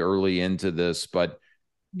fairly early into this, but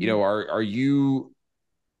are you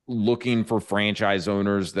looking for franchise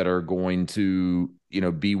owners that are going to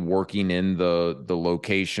be working in the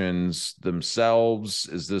locations themselves?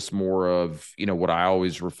 Is this more of, what I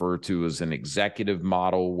always refer to as an executive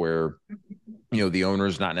model where, the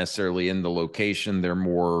owner's not necessarily in the location, they're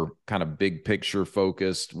more kind of big picture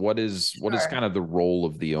focused? What is kind of the role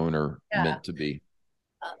of the owner meant to be?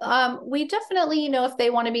 We definitely, if they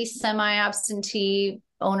want to be semi-absentee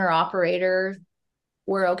owner operator,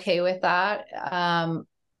 we're okay with that.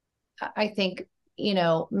 I think,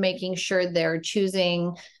 making sure they're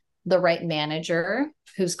choosing the right manager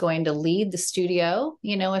who's going to lead the studio,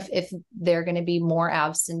 if they're going to be more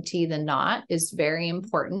absentee than not, is very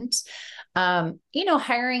important.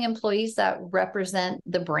 Hiring employees that represent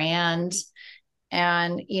the brand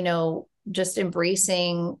and, just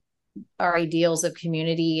embracing our ideals of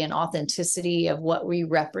community and authenticity of what we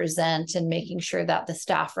represent and making sure that the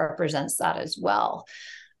staff represents that as well.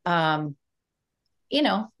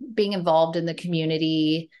 Being involved in the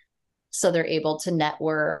community so they're able to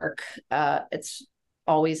network. It's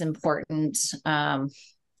always important.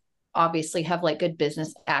 Obviously have like good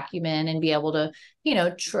business acumen and be able to,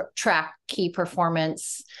 track key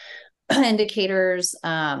performance indicators.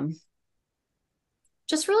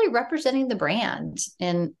 Just really representing the brand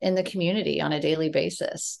in the community on a daily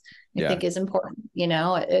basis, I think is important.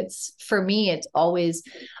 It's, for me, it's always,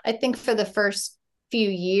 I think for the first few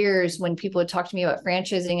years when people would talk to me about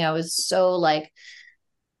franchising, I was so like,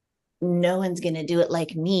 no one's going to do it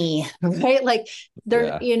like me, right? Like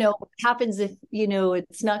there, what happens if,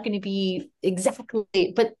 it's not going to be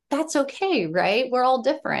exactly, but that's okay, right? We're all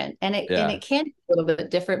different, and it can be a little bit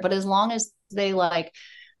different, but as long as they like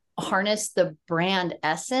harness the brand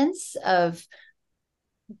essence of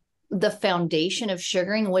the foundation of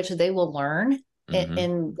sugaring, which they will learn in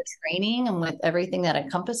the training and with everything that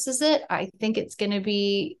encompasses it, I think it's going to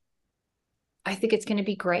be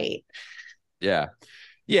great. Yeah.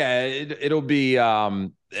 Yeah. It'll be,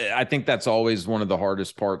 I think that's always one of the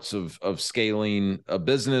hardest parts of scaling a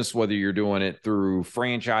business, whether you're doing it through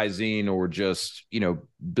franchising or just,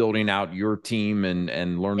 building out your team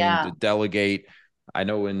and learning to delegate. I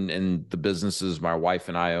know in the businesses my wife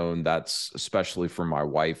and I own, that's especially for my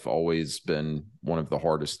wife always been one of the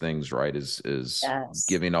hardest things, right? Is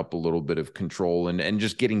giving up a little bit of control and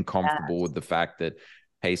just getting comfortable with the fact that,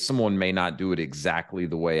 hey, someone may not do it exactly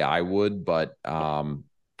the way I would, but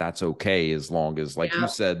that's okay, as long as, like you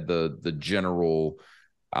said, the general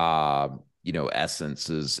essence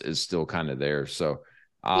is still kind of there. So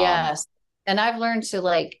yes. And I've learned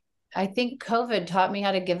to I think COVID taught me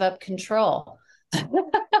how to give up control.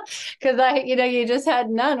 Because you just had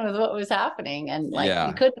none with what was happening, and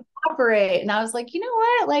you couldn't operate. And I was like, you know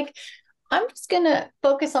what? Like, I'm just gonna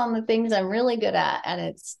focus on the things I'm really good at, and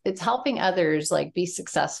it's helping others like be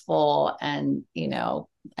successful, and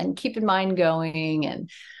and keep in mind going. And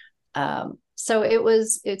so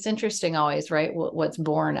it's interesting always, right? What's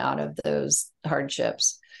born out of those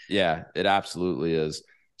hardships. Yeah, it absolutely is.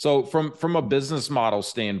 So from a business model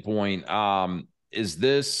standpoint, is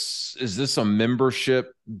this a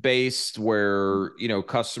membership based where,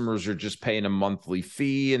 customers are just paying a monthly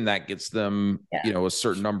fee and that gets them, a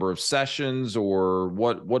certain number of sessions, or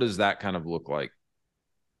what does that kind of look like?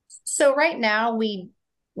 So right now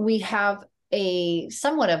we have a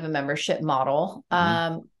somewhat of a membership model.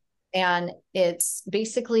 And it's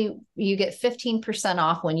basically you get 15%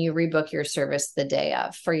 off when you rebook your service the day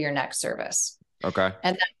of for your next service. Okay.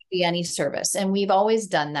 And that could be any service. And we've always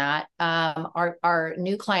done that. Our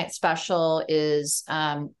new client special is,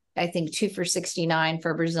 I think 2 for $69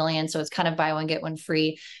 for Brazilian. So it's kind of buy one, get one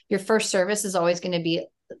free. Your first service is always going to be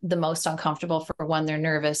the most uncomfortable. For one, they're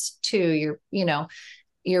nervous. Two,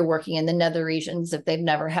 you're working in the nether regions. If they've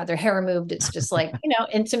never had their hair removed, it's just like,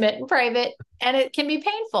 intimate and private, and it can be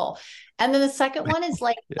painful. And then the second one is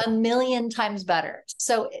like a million times better.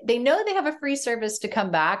 So they know they have a free service to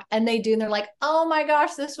come back, and they do. And they're like, oh my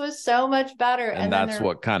gosh, this was so much better. And that's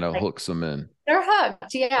what kind of hooks them in. They're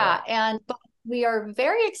hooked. Yeah. But we are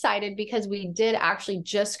very excited because we did actually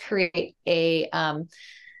just create a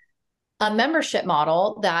membership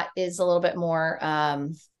model that is a little bit more,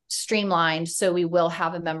 streamlined. So we will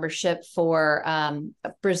have a membership for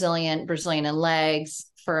Brazilian and legs,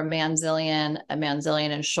 for a manzillion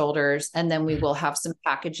and shoulders. And then we will have some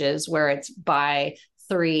packages where it's buy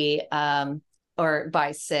 3 or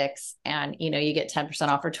buy 6, and you get 10%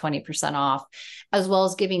 off or 20% off, as well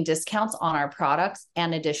as giving discounts on our products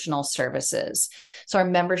and additional services. So our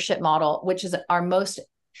membership model, which is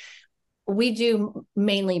we do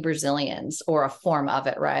mainly Brazilians, or a form of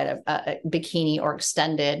it, right? A bikini or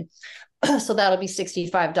extended. So that'll be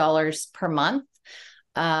 $65 per month.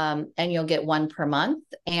 And you'll get one per month.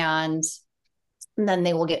 And And then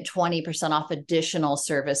they will get 20% off additional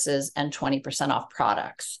services and 20% off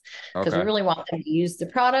products, because we Okay. really want them to use the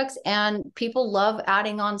products. And people love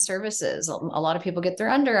adding on services. A lot of people get their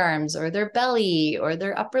underarms or their belly or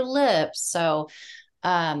their upper lips. So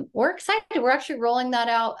we're excited. We're actually rolling that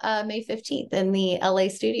out May 15th in the LA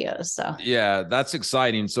studios. So Yeah, that's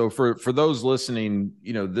exciting. So for those listening,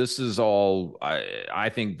 you know, this is all I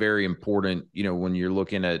think very important, you know, when you're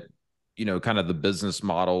looking at, you know, kind of the business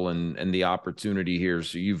model and the opportunity here.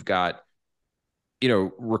 So you've got, you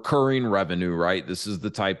know, recurring revenue, right? This is the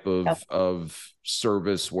type of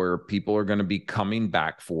service where people are going to be coming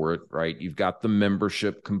back for it, right? You've got the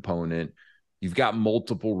membership component. You've got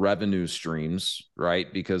multiple revenue streams, right?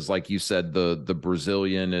 Because like you said, the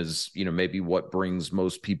Brazilian is, you know, maybe what brings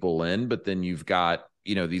most people in, but then you've got,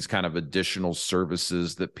 you know, these kind of additional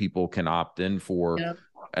services that people can opt in for. yeah.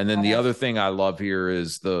 And then the other thing I love here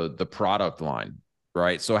is the product line,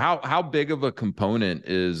 right? So how big of a component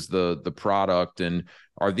is the product, and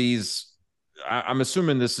are these? I'm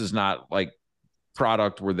assuming this is not like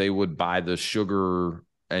product where they would buy the sugar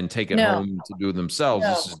and take it No, home to do themselves.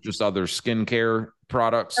 This no. is just other skincare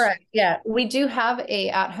products. Correct. Yeah. We do have a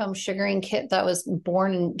at-home sugaring kit that was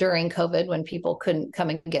born during COVID when people couldn't come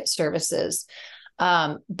and get services.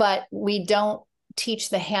 But we don't teach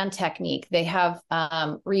the hand technique. They have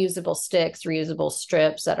reusable sticks, reusable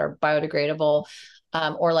strips that are biodegradable,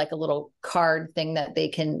 or like a little card thing that they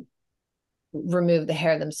can remove the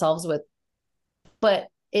hair themselves with. But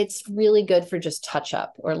it's really good for just touch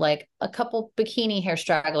up, or like a couple bikini hair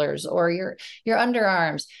stragglers, or your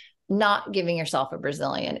underarms. Not giving yourself a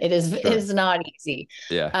Brazilian. It is not easy.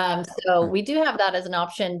 Yeah. So we do have that as an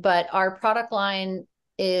option, but our product line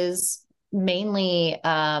is mainly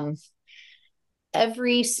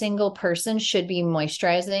every single person should be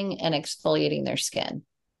moisturizing and exfoliating their skin.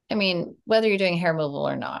 I mean, whether you're doing hair removal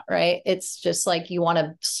or not, right? It's just like you want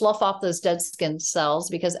to slough off those dead skin cells,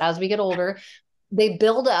 because as we get older, they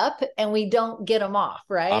build up and we don't get them off,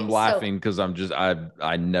 right? I'm laughing because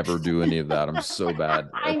I never do any of that. I'm so bad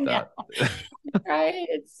I at know, that. right?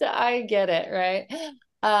 I get it, right?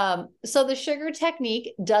 So the sugar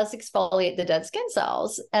technique does exfoliate the dead skin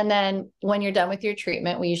cells. And then when you're done with your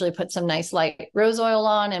treatment, we usually put some nice light rose oil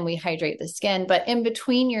on and we hydrate the skin. But in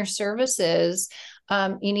between your services,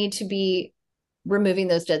 you need to be removing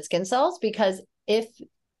those dead skin cells, because if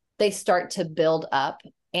they start to build up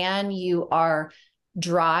and you are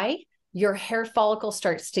dry, your hair follicle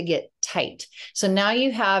starts to get tight. So now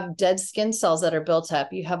you have dead skin cells that are built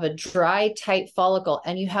up. You have a dry, tight follicle,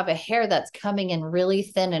 and you have a hair that's coming in really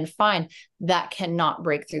thin and fine that cannot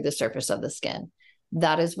break through the surface of the skin.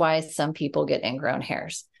 That is why some people get ingrown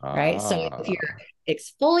hairs, right? So if you're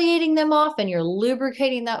exfoliating them off and you're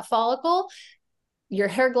lubricating that follicle, your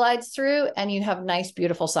hair glides through and you have nice,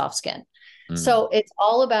 beautiful, soft skin. So it's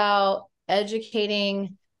all about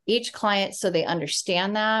educating each client so they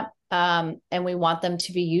understand that. And we want them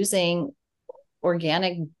to be using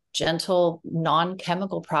organic, gentle,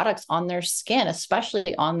 non-chemical products on their skin,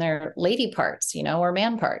 especially on their lady parts, you know, or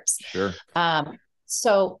man parts. Sure.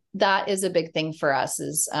 So that is a big thing for us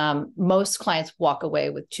is most clients walk away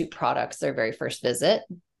with 2 products their very first visit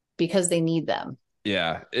because they need them.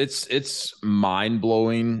 Yeah, it's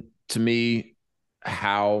mind-blowing to me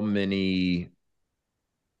how many,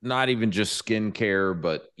 not even just skincare,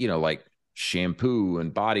 but you know, like shampoo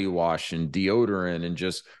and body wash and deodorant and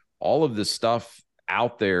just all of this stuff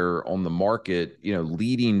out there on the market, you know,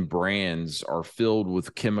 leading brands are filled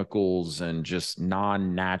with chemicals and just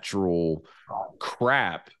non-natural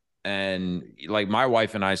crap. And like my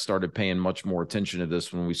wife and I started paying much more attention to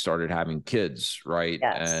this when we started having kids, right?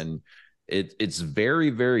 Yes. And it's very,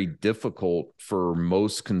 very difficult for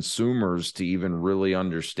most consumers to even really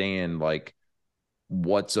understand like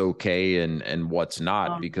what's okay and what's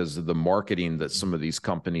not because of the marketing that some of these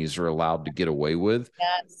companies are allowed to get away with.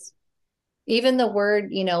 Yes. Even the word,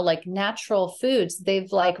 you know, like natural foods,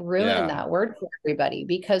 they've like ruined that word for everybody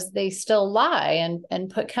because they still lie and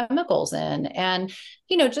put chemicals in. And,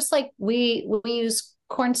 you know, just like we use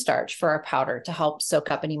cornstarch for our powder to help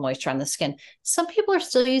soak up any moisture on the skin. Some people are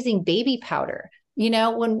still using baby powder, you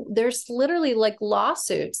know, when there's literally like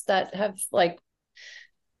lawsuits that have like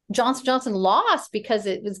Johnson Johnson lost because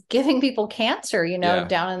it was giving people cancer, you know,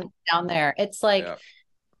 down there. It's like,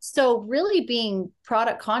 so really being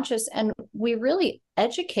product conscious, and we really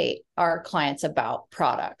educate our clients about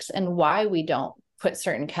products and why we don't put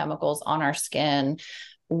certain chemicals on our skin,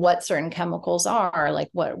 what certain chemicals are, like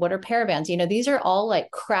what are parabens, you know, these are all like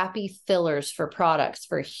crappy fillers for products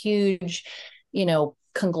for huge, you know,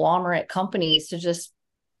 conglomerate companies to just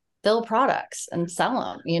fill products and sell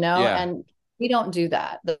them, you know, and We don't do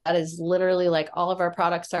that. That is literally like all of our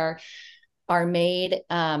products are made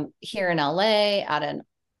here in LA at an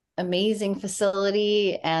amazing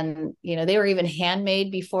facility. And, they were even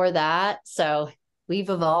handmade before that. So we've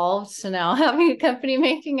evolved to now having a company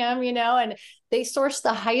making them, and they source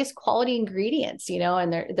the highest quality ingredients,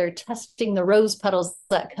 and they're testing the rose petals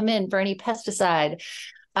that come in for any pesticide.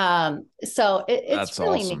 So it's That's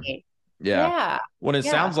really awesome. neat. Yeah. When it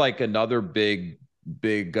sounds like another big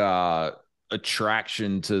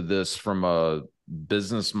attraction to this from a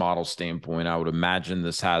business model standpoint, I would imagine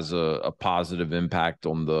this has a positive impact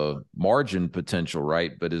on the margin potential,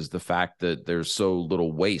 right? But is the fact that there's so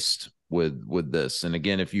little waste with this. And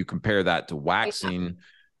again, if you compare that to waxing,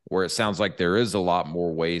 where it sounds like there is a lot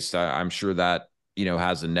more waste, I'm sure that,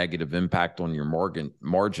 has a negative impact on your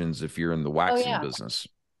margins if you're in the waxing business.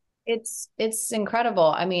 It's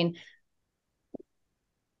incredible. I mean,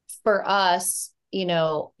 for us,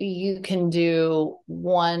 you can do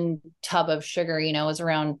one tub of sugar, is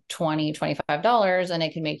around $20, $25, and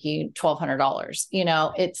it can make you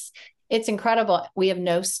 $1,200. It's incredible. We have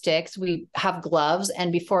no sticks. We have gloves.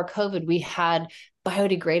 And before COVID, we had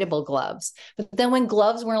biodegradable gloves. But then when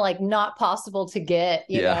gloves were like not possible to get,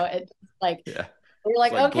 it's like, we're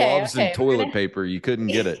like, okay, gloves and toilet paper, you couldn't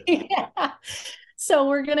get it. Yeah. So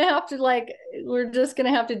we're just going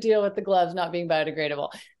to have to deal with the gloves not being biodegradable.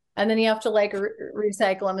 And then you have to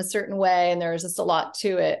recycle them a certain way. And there was just a lot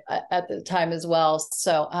to it at the time as well.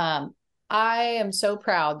 So I am so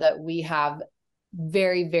proud that we have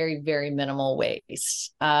very, very, very minimal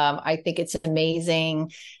waste. I think it's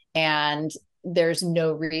amazing. And there's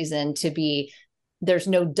no reason there's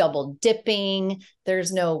no double dipping.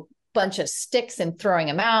 There's no bunch of sticks and throwing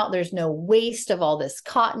them out. There's no waste of all this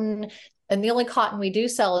cotton. And the only cotton we do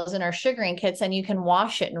sell is in our sugaring kits, and you can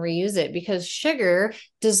wash it and reuse it because sugar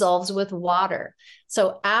dissolves with water.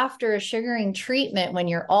 So after a sugaring treatment, when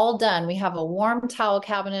you're all done, we have a warm towel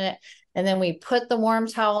cabinet, and then we put the warm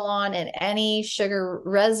towel on and any sugar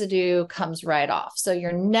residue comes right off. So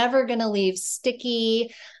you're never going to leave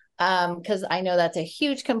sticky, because I know that's a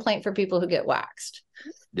huge complaint for people who get waxed.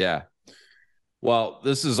 Yeah. Well,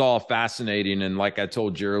 this is all fascinating. And like I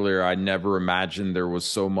told you earlier, I never imagined there was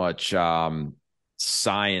so much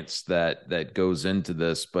science that goes into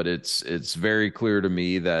this, but it's very clear to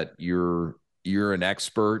me that you're an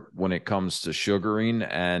expert when it comes to sugaring.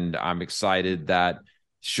 And I'm excited that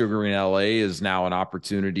Sugaring LA is now an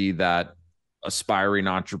opportunity that aspiring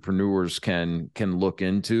entrepreneurs can look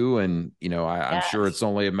into. And, I'm sure it's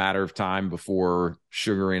only a matter of time before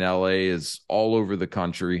Sugaring LA is all over the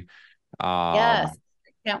country. Yes,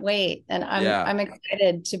 I can't wait. And I'm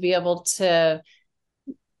excited to be able to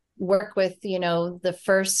work with, the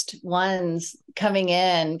first ones coming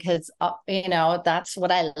in, because, that's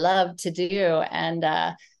what I love to do. And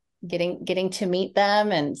getting to meet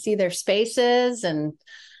them and see their spaces and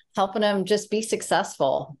helping them just be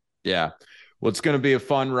successful. Yeah. Well, it's going to be a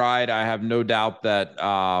fun ride. I have no doubt that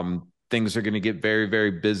things are going to get very,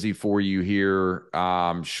 very busy for you here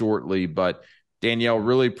shortly. But Danielle,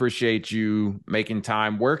 really appreciate you making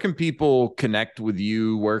time. Where can people connect with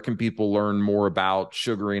you? Where can people learn more about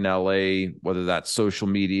Sugaring LA, whether that's social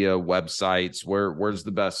media, websites? Where's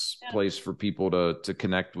the best place for people to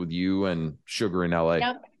connect with you and Sugaring LA?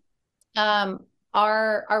 Yep.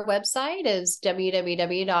 Our website is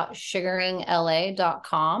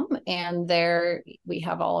www.sugaringla.com, and there we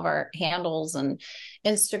have all of our handles and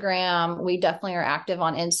Instagram. We definitely are active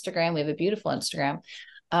on Instagram. We have a beautiful Instagram.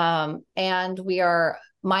 And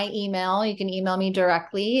my email, you can email me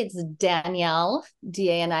directly. It's Danielle,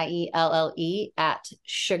 DANIELLE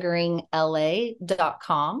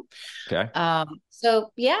 @sugaringla.com. Okay.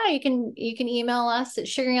 So yeah, you can email us at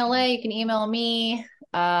Sugaring LA. You can email me.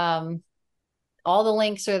 All the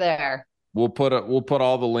links are there. We'll put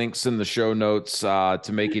all the links in the show notes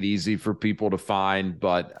to make it easy for people to find.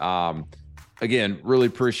 But again, really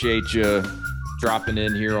appreciate you dropping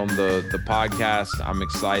in here on the podcast. I'm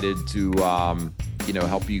excited to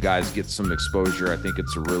help you guys get some exposure. I think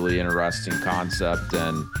it's a really interesting concept,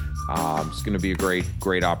 and it's going to be a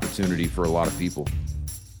great opportunity for a lot of people.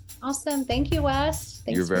 Awesome. Thank you, Wes.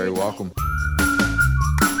 You're very welcome.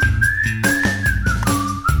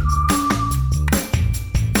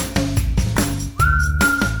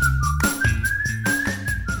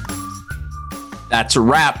 That's a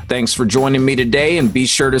wrap. Thanks for joining me today, and be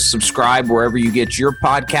sure to subscribe wherever you get your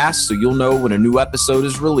podcasts so you'll know when a new episode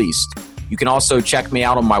is released. You can also check me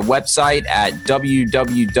out on my website at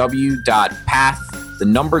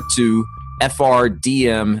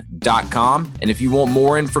www.path2frdm.com. And if you want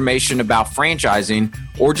more information about franchising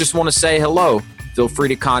or just want to say hello, feel free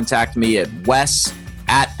to contact me at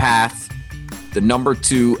wes@path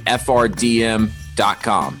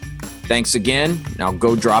FRDM.com. Thanks again. Now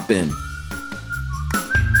go drop in.